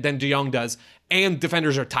different than De Jong does, and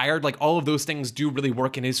defenders are tired. Like, all of those things do really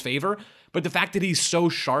work in his favor. But the fact that he's so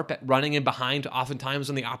sharp at running in behind, oftentimes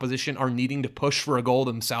when the opposition are needing to push for a goal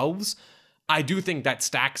themselves, I do think that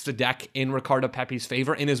stacks the deck in Ricardo Pepi's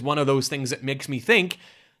favor, and is one of those things that makes me think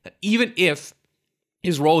that even if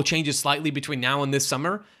his role changes slightly between now and this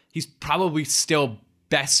summer, he's probably still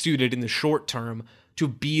best suited in the short term to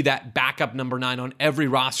be that backup number 9 on every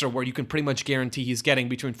roster, where you can pretty much guarantee he's getting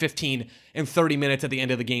between 15 and 30 minutes at the end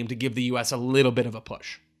of the game to give the U.S. a little bit of a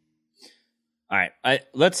push. All right,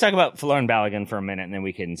 let's talk about Folarin Balogun for a minute, and then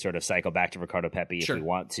we can sort of cycle back to Ricardo Pepi Sure. if we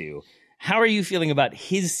want to. How are you feeling about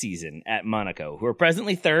his season at Monaco, who are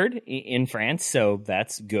presently third in France, so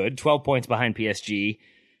that's good. 12 points behind PSG.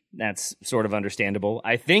 That's sort of understandable.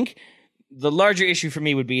 I think the larger issue for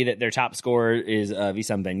me would be that their top scorer is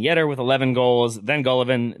Wissam Ben Yedder with 11 goals, then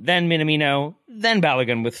Golovin, then Minamino, then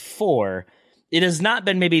Balogun with 4. It has not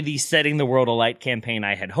been maybe the setting the world alight campaign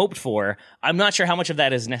I had hoped for. I'm not sure how much of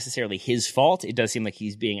that is necessarily his fault. It does seem like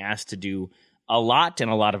he's being asked to do a lot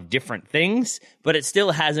and a lot of different things, but it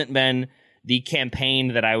still hasn't been the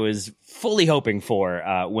campaign that I was fully hoping for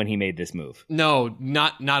when he made this move. No,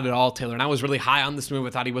 not at all, Taylor. And I was really high on this move. I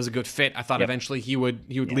thought he was a good fit. I thought eventually he would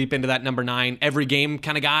leap into that number 9 every game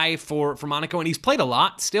kind of guy for Monaco. And he's played a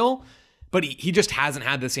lot still, but he just hasn't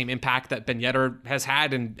had the same impact that Ben Yedder has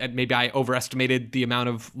had. And maybe I overestimated the amount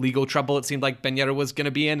of legal trouble it seemed like Ben Yedder was going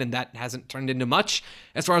to be in, and that hasn't turned into much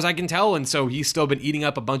as far as I can tell. And so he's still been eating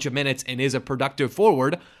up a bunch of minutes and is a productive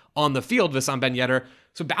forward on the field, Wissam Ben Yedder.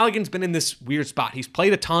 So Balogun's been in this weird spot. He's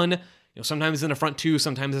played a ton, sometimes in a front 2,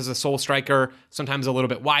 sometimes as a sole striker, sometimes a little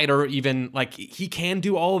bit wider, even. Like, he can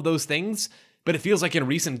do all of those things, but it feels like in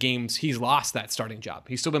recent games, he's lost that starting job.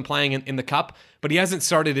 He's still been playing in the Cup, but he hasn't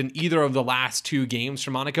started in either of the last 2 games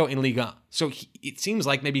for Monaco in Liga. So it seems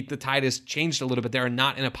like maybe the tide has changed a little bit there, and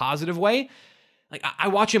not in a positive way. Like, I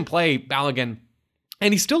watch him play, Balogun,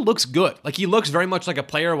 and he still looks good. Like, he looks very much like a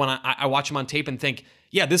player when I watch him on tape and think,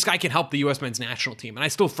 yeah, this guy can help the U.S. men's national team. And I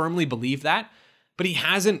still firmly believe that. But he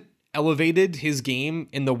hasn't elevated his game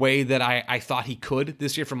in the way that I thought he could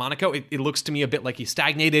this year for Monaco. It looks to me a bit like he's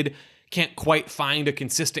stagnated, can't quite find a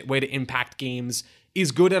consistent way to impact games,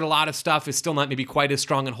 is good at a lot of stuff, is still not maybe quite as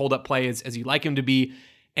strong in hold-up play as you'd like him to be,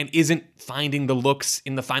 and isn't finding the looks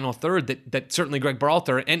in the final third that certainly Greg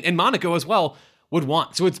Berhalter and Monaco as well would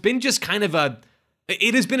want. So it's been just kind of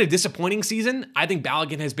it has been a disappointing season. I think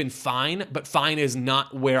Balogun has been fine, but fine is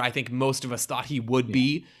not where I think most of us thought he would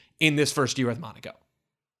be in this first year with Monaco.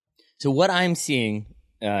 So what I'm seeing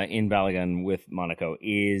in Balogun with Monaco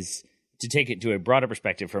is, to take it to a broader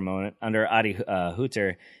perspective for a moment, under Adi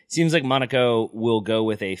Hutter, seems like Monaco will go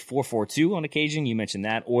with a 4-4-2 on occasion. You mentioned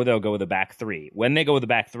that, or they'll go with a back 3. When they go with a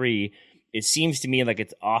back 3, it seems to me like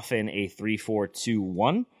it's often a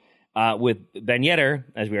 3-4-2-1. With Ben Yedder,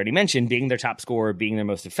 as we already mentioned, being their top scorer, being their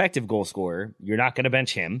most effective goal scorer, you're not going to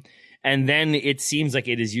bench him. And then it seems like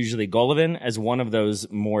it is usually Golovin as one of those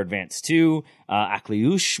more advanced 2.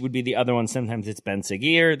 Akliouche would be the other one. Sometimes it's Ben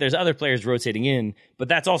Seguir. There's other players rotating in, but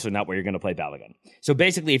that's also not where you're going to play Balogun. So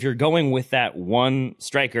basically, if you're going with that one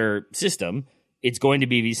striker system, it's going to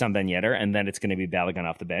be Wissam Ben Yedder, and then it's going to be Balogun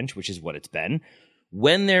off the bench, which is what it's been.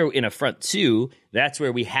 When they're in a front 2, that's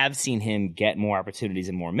where we have seen him get more opportunities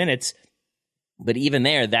and more minutes. But even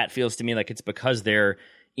there, that feels to me like it's because they're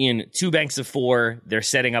in 2 banks of 4, they're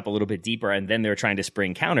setting up a little bit deeper, and then they're trying to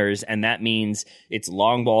spring counters, and that means it's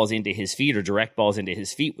long balls into his feet or direct balls into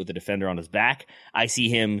his feet with the defender on his back. I see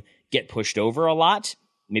him get pushed over a lot.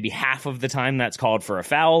 Maybe half of the time that's called for a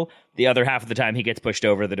foul. The other half of the time he gets pushed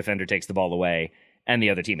over, the defender takes the ball away, and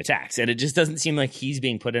the other team attacks. And it just doesn't seem like he's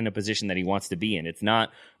being put in a position that he wants to be in. It's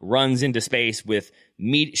not runs into space with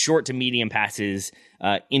short to medium passes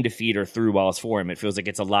into feet or through balls for him. It feels like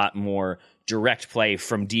it's a lot more direct play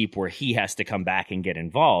from deep where he has to come back and get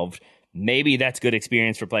involved. Maybe that's good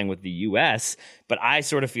experience for playing with the U.S., but I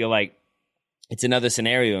sort of feel like it's another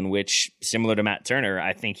scenario in which, similar to Matt Turner,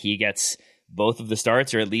 I think he gets both of the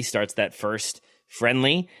starts, or at least starts that first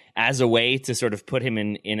friendly, as a way to sort of put him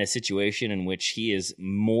in a situation in which he is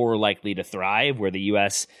more likely to thrive, where the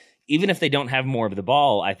U.S. even if they don't have more of the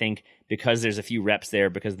ball, I think because there's a few reps there,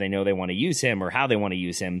 because they know they want to use him or how they want to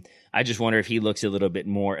use him, I just wonder if he looks a little bit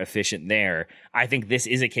more efficient there. I think this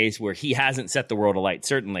is a case where he hasn't set the world alight,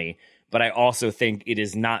 certainly, but I also think it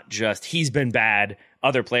is not just he's been bad,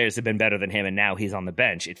 other players have been better than him, and now he's on the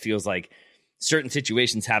bench. It feels like certain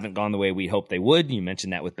situations haven't gone the way we hoped they would. You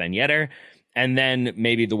mentioned that with Ben Yedder. And then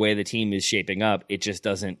maybe the way the team is shaping up, it just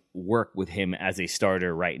doesn't work with him as a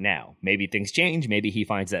starter right now. Maybe things change. Maybe he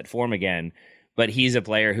finds that form again. But he's a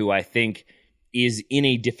player who I think is in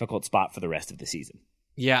a difficult spot for the rest of the season.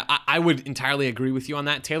 Yeah, I would entirely agree with you on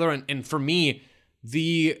that, Taylor. And for me,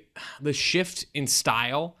 the shift in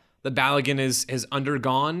style that Balogun has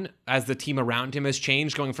undergone as the team around him has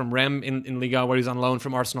changed, going from Rem in Liga, where he was on loan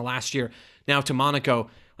from Arsenal last year, now to Monaco.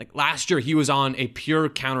 Like last year, he was on a pure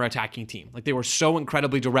counterattacking team. Like they were so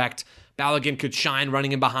incredibly direct. Balogun could shine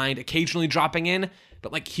running in behind, occasionally dropping in,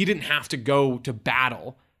 but like he didn't have to go to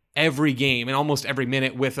battle every game and almost every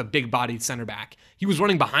minute with a big-bodied center back. He was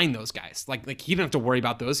running behind those guys. Like he didn't have to worry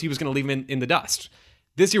about those. He was going to leave them in the dust.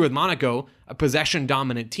 This year with Monaco, a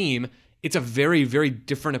possession-dominant team, it's a very, very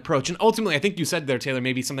different approach. And ultimately, I think you said there, Taylor,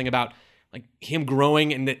 maybe something about like him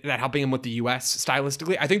growing and that helping him with the U.S.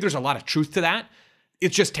 stylistically. I think there's a lot of truth to that.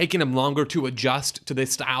 It's just taken him longer to adjust to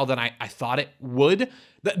this style than I thought it would.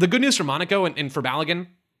 The good news for Monaco and for Balogun,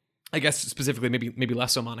 I guess specifically maybe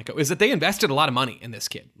less so Monaco, is that they invested a lot of money in this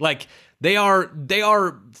kid. Like they are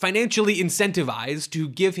financially incentivized to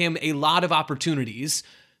give him a lot of opportunities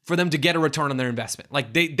for them to get a return on their investment.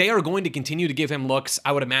 Like they are going to continue to give him looks,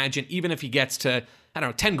 I would imagine, even if he gets to,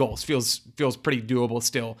 10 goals feels pretty doable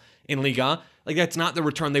still in Liga. Like that's not the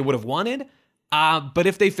return they would have wanted. But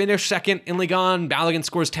if they finish second in Liga and Balogun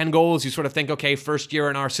scores 10 goals, you sort of think, okay, first year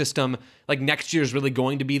in our system, like next year is really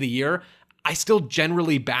going to be the year. I still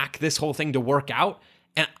generally back this whole thing to work out.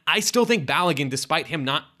 And I still think Balogun, despite him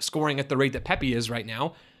not scoring at the rate that Pepe is right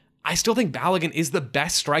now, I still think Balogun is the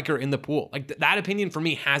best striker in the pool. Like that opinion for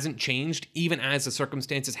me hasn't changed, even as the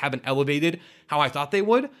circumstances haven't elevated how I thought they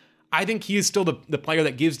would. I think he is still the player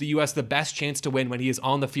that gives the U.S. the best chance to win when he is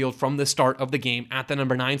on the field from the start of the game at the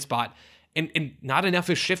number 9 spot. And not enough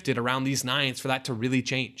has shifted around these nines for that to really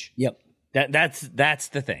change. Yep. That's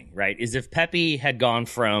the thing, right? Is if Pepe had gone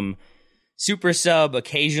from super sub,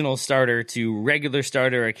 occasional starter to regular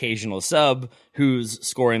starter, occasional sub, who's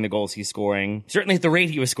scoring the goals he's scoring, certainly at the rate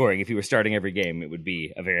he was scoring, if he were starting every game, it would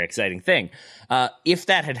be a very exciting thing. If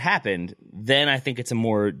that had happened, then I think it's a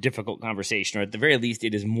more difficult conversation, or at the very least,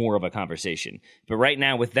 it is more of a conversation. But right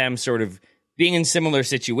now, with them sort of being in similar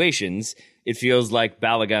situations, it feels like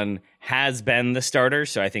Balogun has been the starter,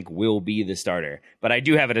 so I think will be the starter. But I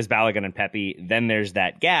do have it as Balogun and Pepe. Then there's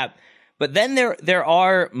that gap. But then there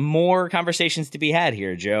are more conversations to be had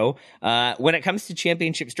here, Joe. When it comes to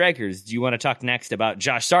championship strikers, do you want to talk next about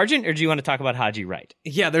Josh Sargent, or do you want to talk about Haji Wright?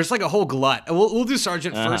 Yeah, there's like a whole glut. We'll do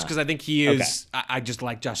Sargent first because I think he is. Okay. I just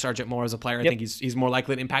like Josh Sargent more as a player. I think he's more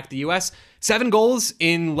likely to impact the U.S. 7 goals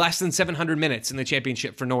in less than 700 minutes in the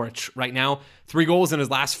championship for Norwich right now. 3 goals in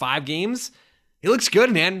his last 5 games. He looks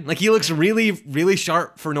good, man. Like he looks really, really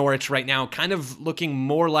sharp for Norwich right now. Kind of looking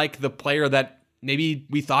more like the player that maybe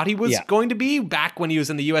we thought he was going to be back when he was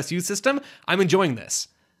in the USU system. I'm enjoying this.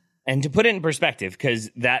 And to put it in perspective, because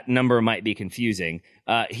that number might be confusing,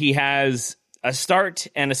 he has a start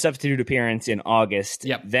and a substitute appearance in August.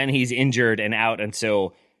 Yep. Then he's injured and out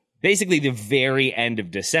until basically the very end of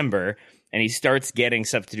December. And he starts getting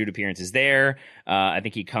substitute appearances there. I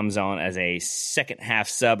think he comes on as a second half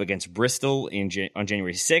sub against Bristol on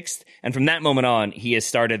January 6th. And from that moment on, he has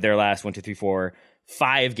started their last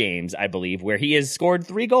 5 games, I believe, where he has scored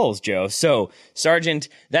 3 goals, Joe. So Sargent,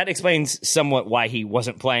 that explains somewhat why he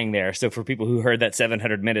wasn't playing there. So for people who heard that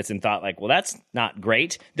 700 minutes and thought like, well, that's not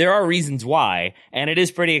great, there are reasons why. And it is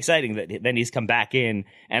pretty exciting that then he's come back in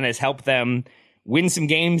and has helped them win some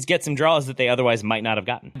games, get some draws that they otherwise might not have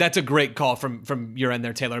gotten. That's a great call from your end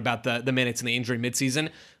there, Taylor, about the minutes and the injury midseason.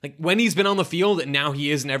 Like when he's been on the field and now he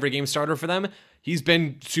is an every game starter for them, he's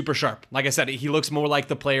been super sharp. Like I said, he looks more like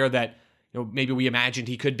the player that maybe we imagined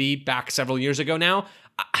he could be back several years ago now.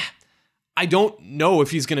 I don't know if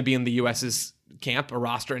he's going to be in the U.S.'s camp or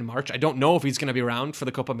roster in March. I don't know if he's going to be around for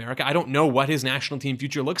the Copa America. I don't know what his national team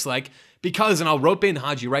future looks like because, and I'll rope in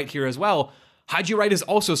Haji Wright here as well, Haji Wright is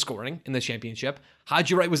also scoring in the championship.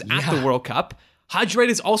 Haji Wright was at the World Cup. Haji Wright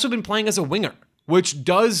has also been playing as a winger, which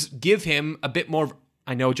does give him a bit more.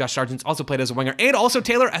 I know Josh Sargent's also played as a winger and also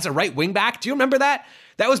Taylor as a right wing back. Do you remember that?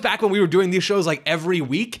 That was back when we were doing these shows like every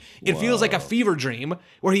week. It feels like a fever dream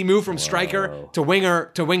where he moved from striker to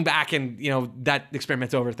winger to wing back, and that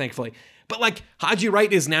experiment's over, thankfully. But like Haji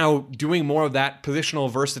Wright is now doing more of that positional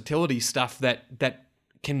versatility stuff that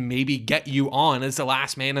can maybe get you on as the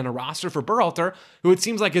last man in a roster for Berhalter, who it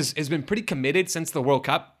seems like has been pretty committed since the World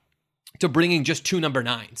Cup to bringing just 2 number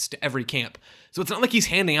 9s to every camp. So it's not like he's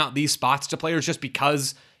handing out these spots to players just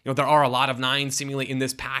because, there are a lot of 9s seemingly in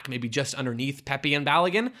this pack, maybe just underneath Pepe and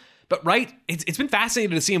Balogun. But right, it's been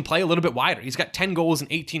fascinating to see him play a little bit wider. He's got 10 goals in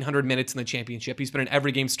 1,800 minutes in the championship. He's been an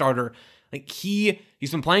every game starter. Like he's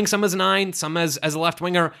been playing some as a 9, some as a left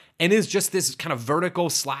winger, and is just this kind of vertical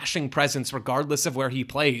slashing presence regardless of where he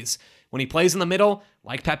plays. When he plays in the middle,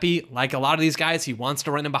 like Pepe, like a lot of these guys, he wants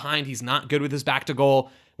to run in behind. He's not good with his back to goal.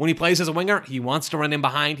 When he plays as a winger, he wants to run in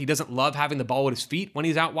behind. He doesn't love having the ball at his feet when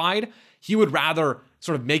he's out wide. He would rather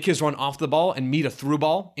sort of make his run off the ball and meet a through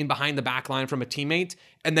ball in behind the back line from a teammate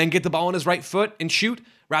and then get the ball on his right foot and shoot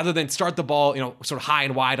rather than start the ball, sort of high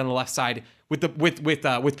and wide on the left side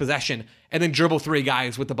with possession and then dribble 3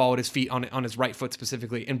 guys with the ball at his feet on his right foot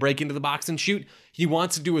specifically and break into the box and shoot. He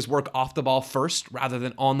wants to do his work off the ball first rather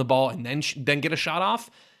than on the ball and then get a shot off.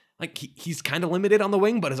 Like he's kind of limited on the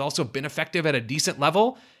wing, but has also been effective at a decent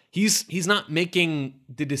level. He's not making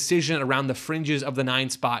the decision around the fringes of the 9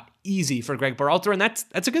 spot easy for Greg Berhalter, and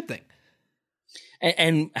that's a good thing.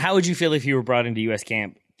 And how would you feel if you were brought into U.S.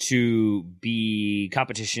 camp to be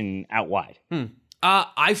competition out wide?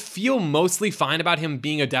 I feel mostly fine about him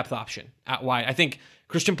being a depth option out wide. I think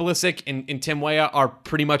Christian Pulisic and Tim Weah are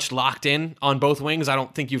pretty much locked in on both wings. I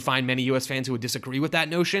don't think you find many U.S. fans who would disagree with that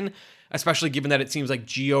notion, especially given that it seems like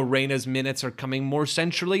Gio Reyna's minutes are coming more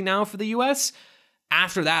centrally now for the U.S.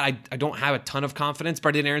 After that, I don't have a ton of confidence.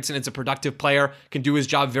 Brendan Aronson is a productive player, can do his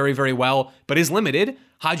job very, very well, but is limited.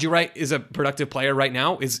 Haji Wright is a productive player right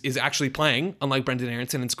now, is actually playing, unlike Brendan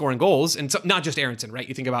Aronson, and scoring goals. And so, not just Aronson, right?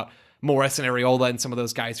 You think about Morris and Areola and some of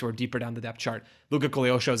those guys who are deeper down the depth chart. Luka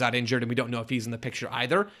Koleosho's out injured, and we don't know if he's in the picture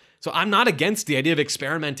either. So I'm not against the idea of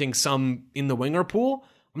experimenting some in the winger pool.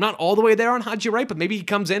 I'm not all the way there on Haji Wright, but maybe he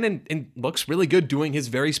comes in and looks really good doing his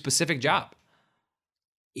very specific job.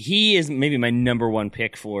 He is maybe my number 1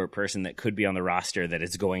 pick for a person that could be on the roster that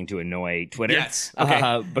is going to annoy Twitter. Yes.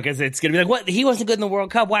 Okay. Because it's going to be like, what? He wasn't good in the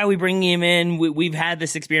World Cup. Why are we bringing him in? We've had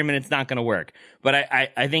this experiment. It's not going to work. But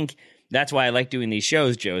I think that's why I like doing these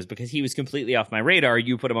shows, Joe, is because he was completely off my radar.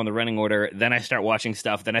 You put him on the running order. Then I start watching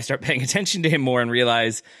stuff. Then I start paying attention to him more and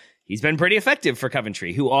realize he's been pretty effective for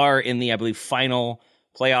Coventry, who are in the, I believe, final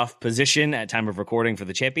playoff position at time of recording for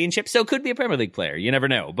the championship, so could be a Premier League player. You never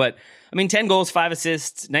know. But, 10 goals, 5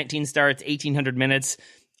 assists, 19 starts, 1,800 minutes.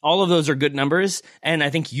 All of those are good numbers, and I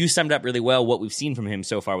think you summed up really well what we've seen from him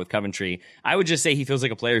so far with Coventry. I would just say he feels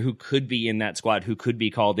like a player who could be in that squad, who could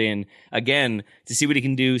be called in, again, to see what he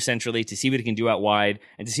can do centrally, to see what he can do out wide,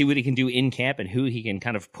 and to see what he can do in camp and who he can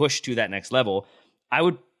kind of push to that next level. I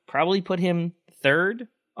would probably put him 3rd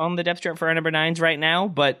on the depth chart for our number 9s right now,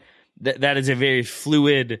 but that is a very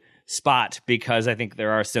fluid spot because I think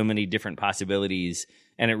there are so many different possibilities,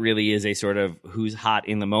 and it really is a sort of who's hot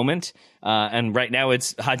in the moment. And right now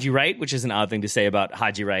it's Haji Wright, which is an odd thing to say about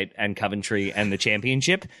Haji Wright and Coventry and the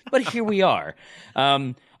championship, but here we are.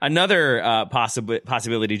 Another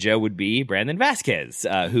possibility, Joe, would be Brandon Vasquez,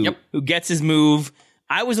 who gets his move.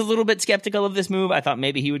 I was a little bit skeptical of this move. I thought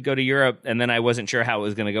maybe he would go to Europe, and then I wasn't sure how it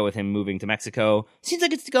was going to go with him moving to Mexico. Seems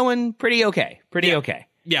like it's going pretty okay. Okay.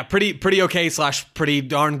 Yeah, pretty okay / pretty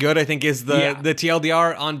darn good, I think, is the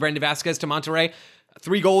TLDR on Brandon Vasquez to Monterrey.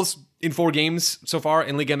 3 goals in 4 games so far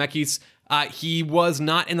in Liga MX. He was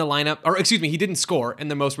not in the lineup, or excuse me, he didn't score in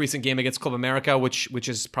the most recent game against Club America, which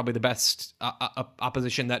is probably the best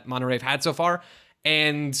opposition that Monterrey have had so far.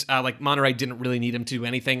 And Monterrey didn't really need him to do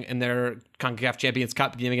anything in their CONCACAF Champions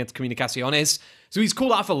Cup game against Comunicaciones. So he's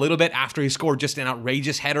cooled off a little bit after he scored just an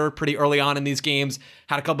outrageous header pretty early on in these games.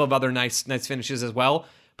 Had a couple of other nice finishes as well.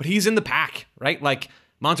 But he's in the pack, right? Like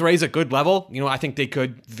Monterrey's a good level. I think they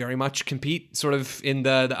could very much compete sort of in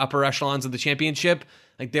the upper echelons of the championship.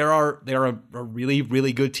 Like they're a really,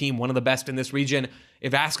 really good team, one of the best in this region.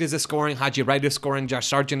 If Vasquez is scoring, Haji Wright is scoring, Josh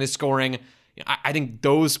Sargent is scoring, I think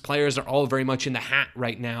those players are all very much in the hat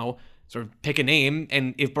right now. Sort of pick a name,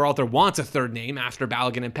 and if Berhalter wants a 3rd name after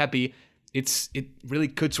Balogun and Pepe, it really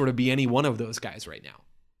could sort of be any one of those guys right now.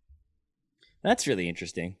 That's really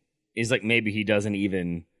interesting. Is like maybe he doesn't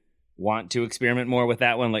even want to experiment more with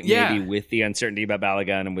that one. Maybe with the uncertainty about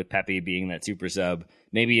Balogun and with Pepe being that super sub,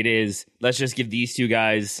 maybe it is, let's just give these 2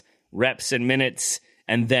 guys reps and minutes,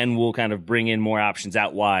 and then we'll kind of bring in more options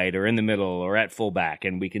out wide or in the middle or at fullback,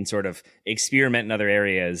 and we can sort of experiment in other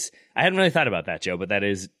areas. I hadn't really thought about that, Joe, but that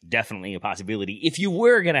is definitely a possibility. If you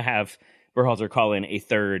were going to have Berhalter call in a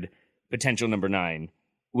 3rd potential number 9,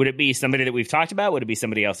 would it be somebody that we've talked about? Would it be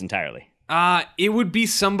somebody else entirely? It would be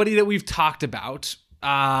somebody that we've talked about,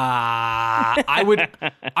 I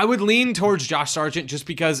would lean towards Josh Sargent just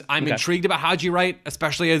because I'm intrigued about Haji Wright,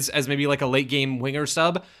 especially as maybe like a late game winger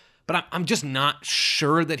sub. But I'm just not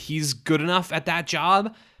sure that he's good enough at that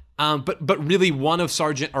job. But really, one of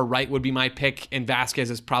Sargent or Wright would be my pick, and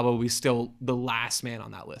Vasquez is probably still the last man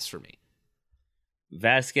on that list for me.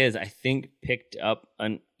 Vasquez, I think, picked up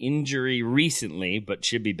an injury recently, but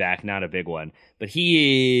should be back. Not a big one. But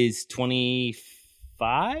he is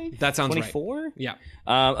 25? That sounds 24? Right. Yeah.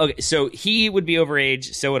 Okay, so he would be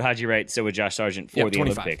overage. So would Haji Wright. So would Josh Sargent for the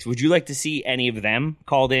 25. Olympics. Would you like to see any of them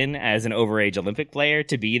called in as an overage Olympic player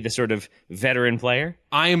to be the sort of veteran player?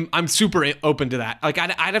 I'm super open to that. Like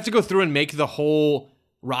I'd have to go through and make the whole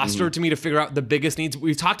roster to me to figure out the biggest needs.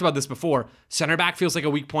 We've talked about this before. Center back feels like a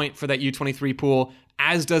weak point for that U23 pool,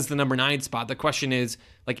 as does the number 9 spot. The question is,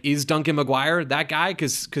 like, is Duncan McGuire that guy?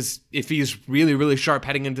 Because if he's really, really sharp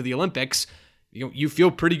heading into the Olympics, you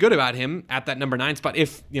feel pretty good about him at that number 9 spot.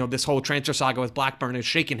 If this whole transfer saga with Blackburn has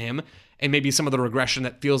shaken him, and maybe some of the regression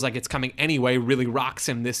that feels like it's coming anyway really rocks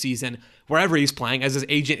him this season wherever he's playing, as his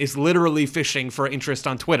agent is literally fishing for interest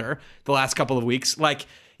on Twitter the last couple of weeks. Like,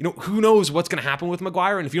 who knows what's going to happen with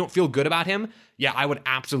McGuire? And if you don't feel good about him, yeah, I would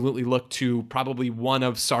absolutely look to probably one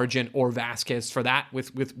of Sargent or Vasquez for that,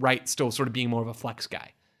 with Wright still sort of being more of a flex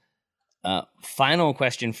guy. Final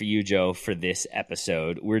question for you, Joe, for this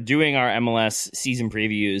episode. We're doing our MLS season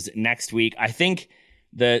previews next week. I think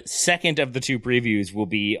the second of the 2 previews will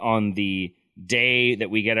be on the day that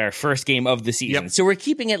we get our first game of the season. Yep. So we're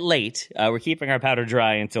keeping it late. We're keeping our powder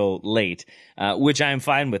dry until late, which I'm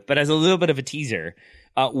fine with. But as a little bit of a teaser,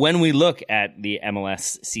 when we look at the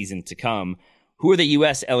MLS season to come, who are the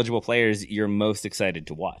U.S. eligible players you're most excited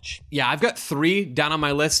to watch? Yeah, I've got 3 down on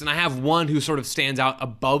my list, and I have one who sort of stands out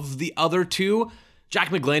above the other 2. Jack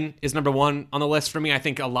McGlynn is number 1 on the list for me. I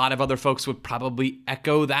think a lot of other folks would probably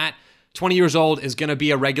echo that. 20 years old, is going to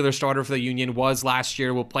be a regular starter for the Union, was last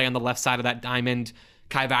year, will play on the left side of that diamond.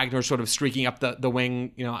 Kai Wagner sort of streaking up the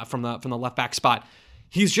wing, from the left back spot.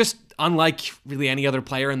 He's just unlike really any other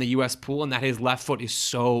player in the U.S. pool, and that his left foot is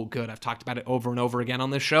so good. I've talked about it over and over again on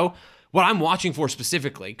this show. What I'm watching for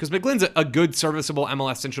specifically, because McGlynn's a good, serviceable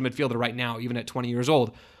MLS central midfielder right now, even at 20 years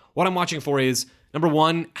old. What I'm watching for is, number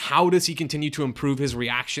 1, how does he continue to improve his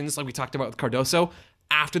reactions, like we talked about with Cardoso,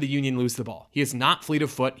 after the Union lose the ball? He is not fleet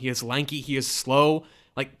of foot. He is lanky. He is slow.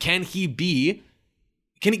 Like, can he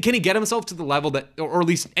get himself to the level that, or at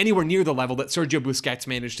least anywhere near the level that Sergio Busquets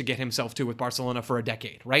managed to get himself to with Barcelona for a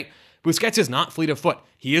decade, right? Busquets is not fleet of foot.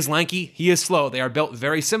 He is lanky. He is slow. They are built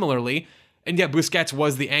very similarly. And yet Busquets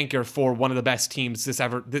was the anchor for one of the best teams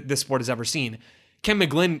this sport has ever seen. Can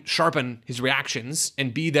McGlynn sharpen his reactions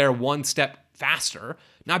and be there one step faster?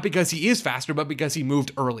 Not because he is faster, but because he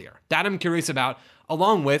moved earlier. That I'm curious about,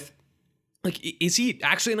 along with, like, is he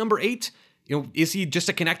actually a number 8? Is he just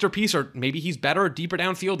a connector piece, or maybe he's better deeper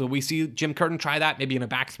downfield? Will we see Jim Curtin try that, maybe in a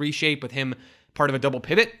back 3 shape with him part of a double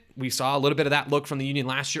pivot? We saw a little bit of that look from the Union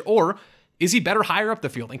last year. Or is he better higher up the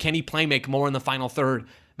field, and can he play make more in the final third?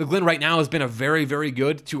 McGlynn right now has been a very, very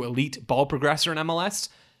good to elite ball progressor in MLS,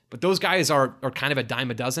 but those guys are kind of a dime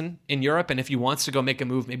a dozen in Europe, and if he wants to go make a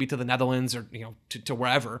move maybe to the Netherlands or to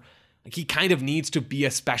wherever, like, he kind of needs to be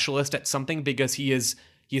a specialist at something, because he is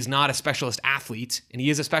not a specialist athlete, and he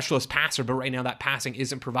is a specialist passer, but right now that passing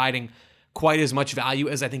isn't providing quite as much value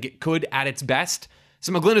as I think it could at its best.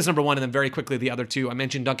 So McGlynn is number 1, and then very quickly the other 2. I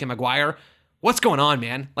mentioned Duncan McGuire. What's going on,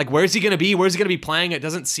 man? Like, where's he going to be? Where's he going to be playing? It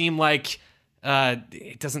doesn't seem like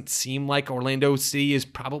Orlando City is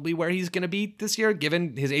probably where he's going to be this year,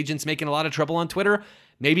 given his agent's making a lot of trouble on Twitter.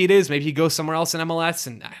 Maybe it is. Maybe he goes somewhere else in MLS,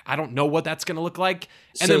 and I don't know what that's going to look like.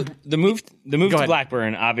 And so then the move to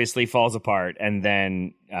Blackburn obviously falls apart, and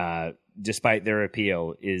then despite their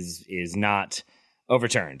appeal, is not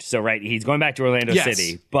overturned. So he's going back to Orlando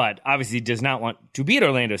City, but obviously does not want to be at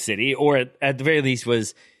Orlando City, or at the very least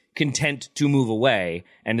was content to move away,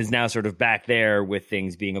 and is now sort of back there with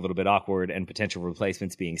things being a little bit awkward and potential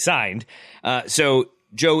replacements being signed. So,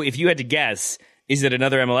 Joe, if you had to guess, is it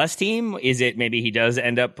another MLS team? Is it maybe he does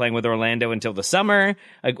end up playing with Orlando until the summer?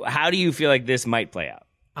 Like, how do you feel like this might play out?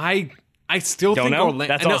 I still think Orlando.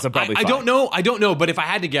 That's also probably fine. I don't know. But if I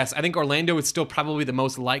had to guess, I think Orlando is still probably the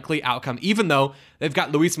most likely outcome, even though they've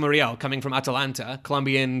got Luis Muriel coming from Atalanta,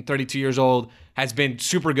 Colombian, 32 years old, has been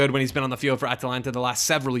super good when he's been on the field for Atalanta the last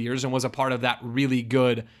several years, and was a part of that really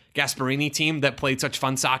good Gasparini team that played such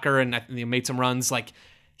fun soccer and made some runs. Like,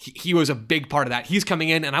 he was a big part of that. He's coming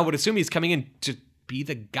in, and I would assume he's coming in to be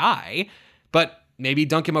the guy, but maybe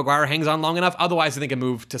Duncan McGuire hangs on long enough. Otherwise, I think a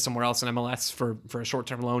move to somewhere else in MLS for a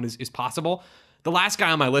short-term loan is possible. The last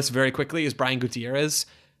guy on my list very quickly is Brian Gutierrez.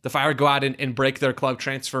 the Fire go out and break their club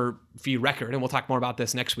transfer fee record, and we'll talk more about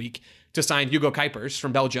this next week, to sign Hugo Kuipers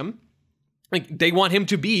from Belgium. Like, they want him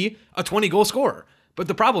to be a 20-goal scorer. But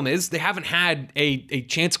the problem is they haven't had a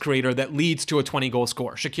chance creator that leads to a 20-goal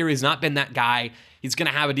score. Shaqiri's not been that guy. He's going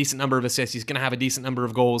to have a decent number of assists. He's going to have a decent number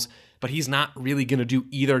of goals, but he's not really going to do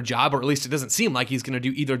either job, or at least it doesn't seem like he's going to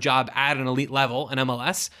do either job at an elite level in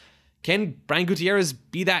MLS. Can Brian Gutierrez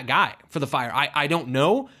be that guy for the Fire? I don't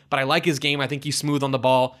know, but I like his game. I think he's smooth on the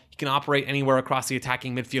ball. He can operate anywhere across the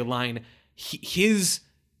attacking midfield line. His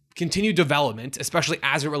continued development, especially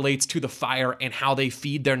as it relates to the Fire and how they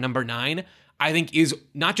feed their number 9, I think is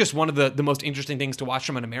not just one of the most interesting things to watch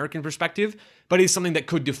from an American perspective, but is something that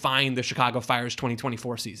could define the Chicago Fire's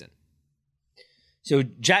 2024 season. So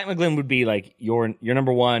Jack McGlynn would be like your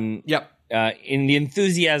number 1. Yep. In the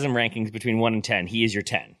enthusiasm rankings between 1 and 10, he is your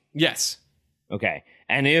 10. Yes. Okay.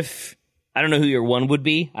 And if I don't know who your 1 would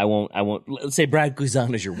be, I won't. Let's say Brad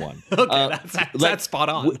Guzan is your 1. Okay, that's spot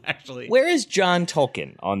on, actually. Where is John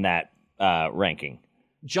Tolkien on that ranking?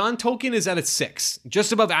 John Tolkien is at a 6,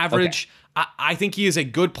 just above average. Okay. I think he is a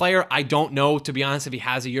good player. I don't know, to be honest, if he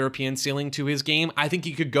has a European ceiling to his game. I think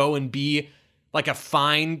he could go and be like a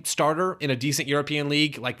fine starter in a decent European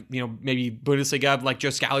league, like, maybe Bundesliga, like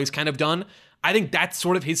Joe Scally's kind of done. I think that's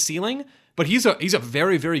sort of his ceiling. But he's a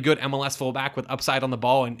very, very good MLS fullback with upside on the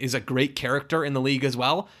ball and is a great character in the league as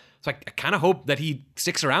well. So I kind of hope that he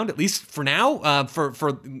sticks around, at least for now,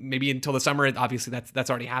 for maybe until the summer. Obviously, that's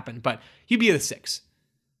already happened, but he'd be at a 6.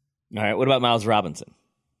 All right. What about Miles Robinson?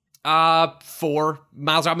 4.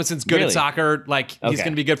 Miles Robinson's good at soccer. Like, he's Okay.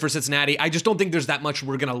 going to be good for Cincinnati. I just don't think there's that much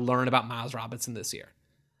we're going to learn about Miles Robinson this year.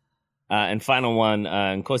 And final one,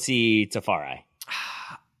 Nkosi Tafari.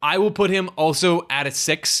 I will put him also at a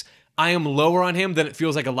 6. I am lower on him than it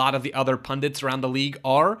feels like a lot of the other pundits around the league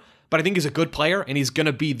are, but I think he's a good player, and he's going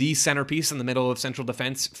to be the centerpiece in the middle of central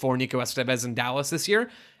defense for Nico Estevez in Dallas this year.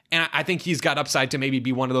 And I think he's got upside to maybe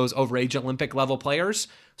be one of those overage Olympic level players.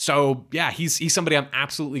 So yeah, he's somebody I'm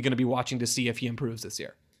absolutely going to be watching to see if he improves this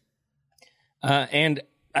year. And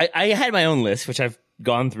I had my own list, which I've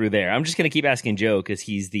gone through there. I'm just going to keep asking Joe because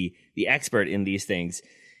he's the expert in these things.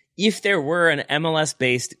 If there were an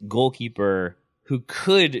MLS-based goalkeeper who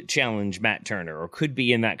could challenge Matt Turner or could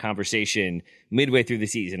be in that conversation midway through the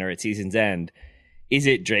season or at season's end, is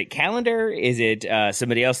it Drake Callender? Is it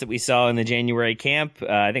somebody else that we saw in the January camp?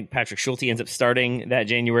 I think Patrick Schulte ends up starting that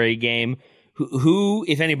January game. Who,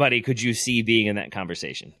 if anybody, could you see being in that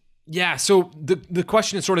conversation? Yeah, so the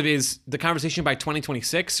question is the conversation by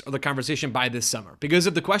 2026 or the conversation by this summer? Because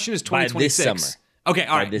if the question is 2026... By this summer. Okay,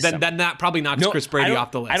 all right. Then that probably knocks Chris Brady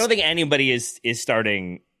off the list. I don't think anybody is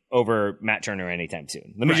starting over Matt Turner anytime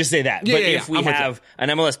soon. Let me just say that. If we have an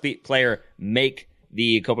MLS player make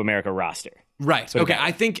the Copa America roster. Right. Okay.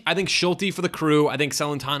 I think Schulte for the Crew. I think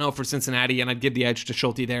Celentano for Cincinnati, and I'd give the edge to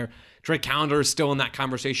Schulte there. Drake Callender is still in that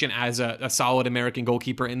conversation as a solid American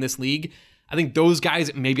goalkeeper in this league. I think those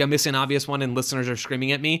guys, maybe I'm missing an obvious one and listeners are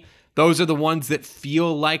screaming at me. Those are the ones that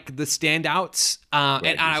feel like the standouts.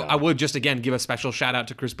 And I would just, again, give a special shout out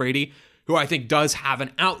to Chris Brady, who I think does have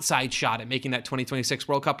an outside shot at making that 2026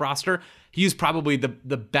 World Cup roster. He's probably the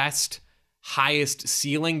best, highest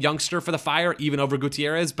ceiling youngster for the Fire, even over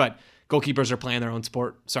Gutierrez, but goalkeepers are playing their own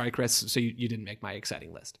sport. Sorry, Chris, so you didn't make my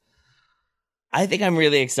exciting list. I think I'm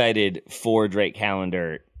really excited for Drake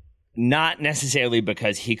Callender, not necessarily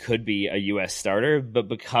because he could be a U.S. starter, but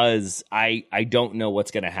because I don't know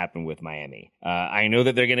what's going to happen with Miami. I know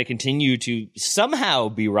that they're going to continue to somehow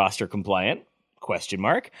be roster compliant, ?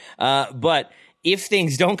 But if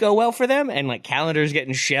things don't go well for them and like Callender's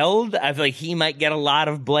getting shelled, I feel like he might get a lot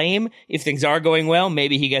of blame. If things are going well,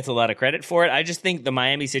 maybe he gets a lot of credit for it. I just think the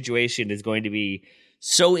Miami situation is going to be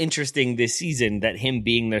so interesting this season that him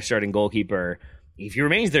being their starting goalkeeper, if he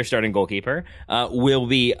remains their starting goalkeeper, will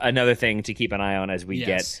be another thing to keep an eye on as we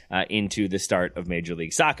get into the start of Major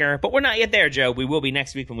League Soccer. But we're not yet there, Joe. We will be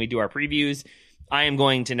next week when we do our previews. I am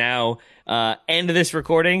going to now end this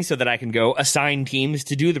recording so that I can go assign teams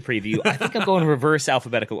to do the preview. I think I'm going reverse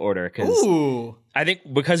alphabetical order because I think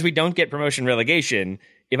because we don't get promotion relegation,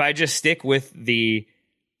 if I just stick with the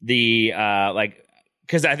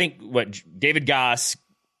because I think David Goss,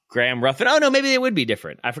 Graham Ruffin. Oh, no, maybe it would be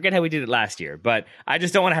different. I forget how we did it last year, but I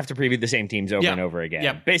just don't want to have to preview the same teams over and over again.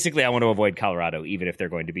 Yeah. Basically, I want to avoid Colorado, even if they're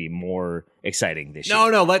going to be more exciting this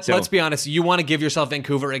year. No, let's be honest. You want to give yourself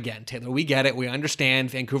Vancouver again, Taylor. We get it. We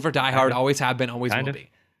understand. Vancouver diehard, always have been, always will be.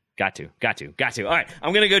 Got to. All right,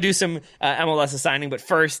 I'm going to go do some MLS assigning, but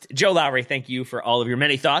first, Joe Lowry, thank you for all of your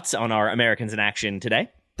many thoughts on our Americans in Action today.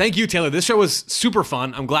 Thank you, Taylor. This show was super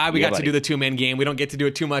fun. I'm glad we got buddy. to do the 2-man game. We don't get to do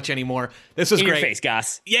it too much anymore. This was In great. your face,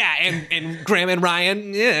 Goss. Yeah, and Graham and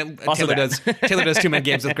Ryan. Yeah, Also Taylor that. does 2-man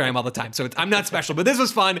games with Graham all the time. So I'm not special, but this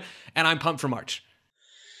was fun, and I'm pumped for March.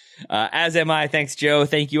 As am I. Thanks, Joe.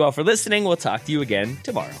 Thank you all for listening. We'll talk to you again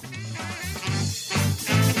tomorrow.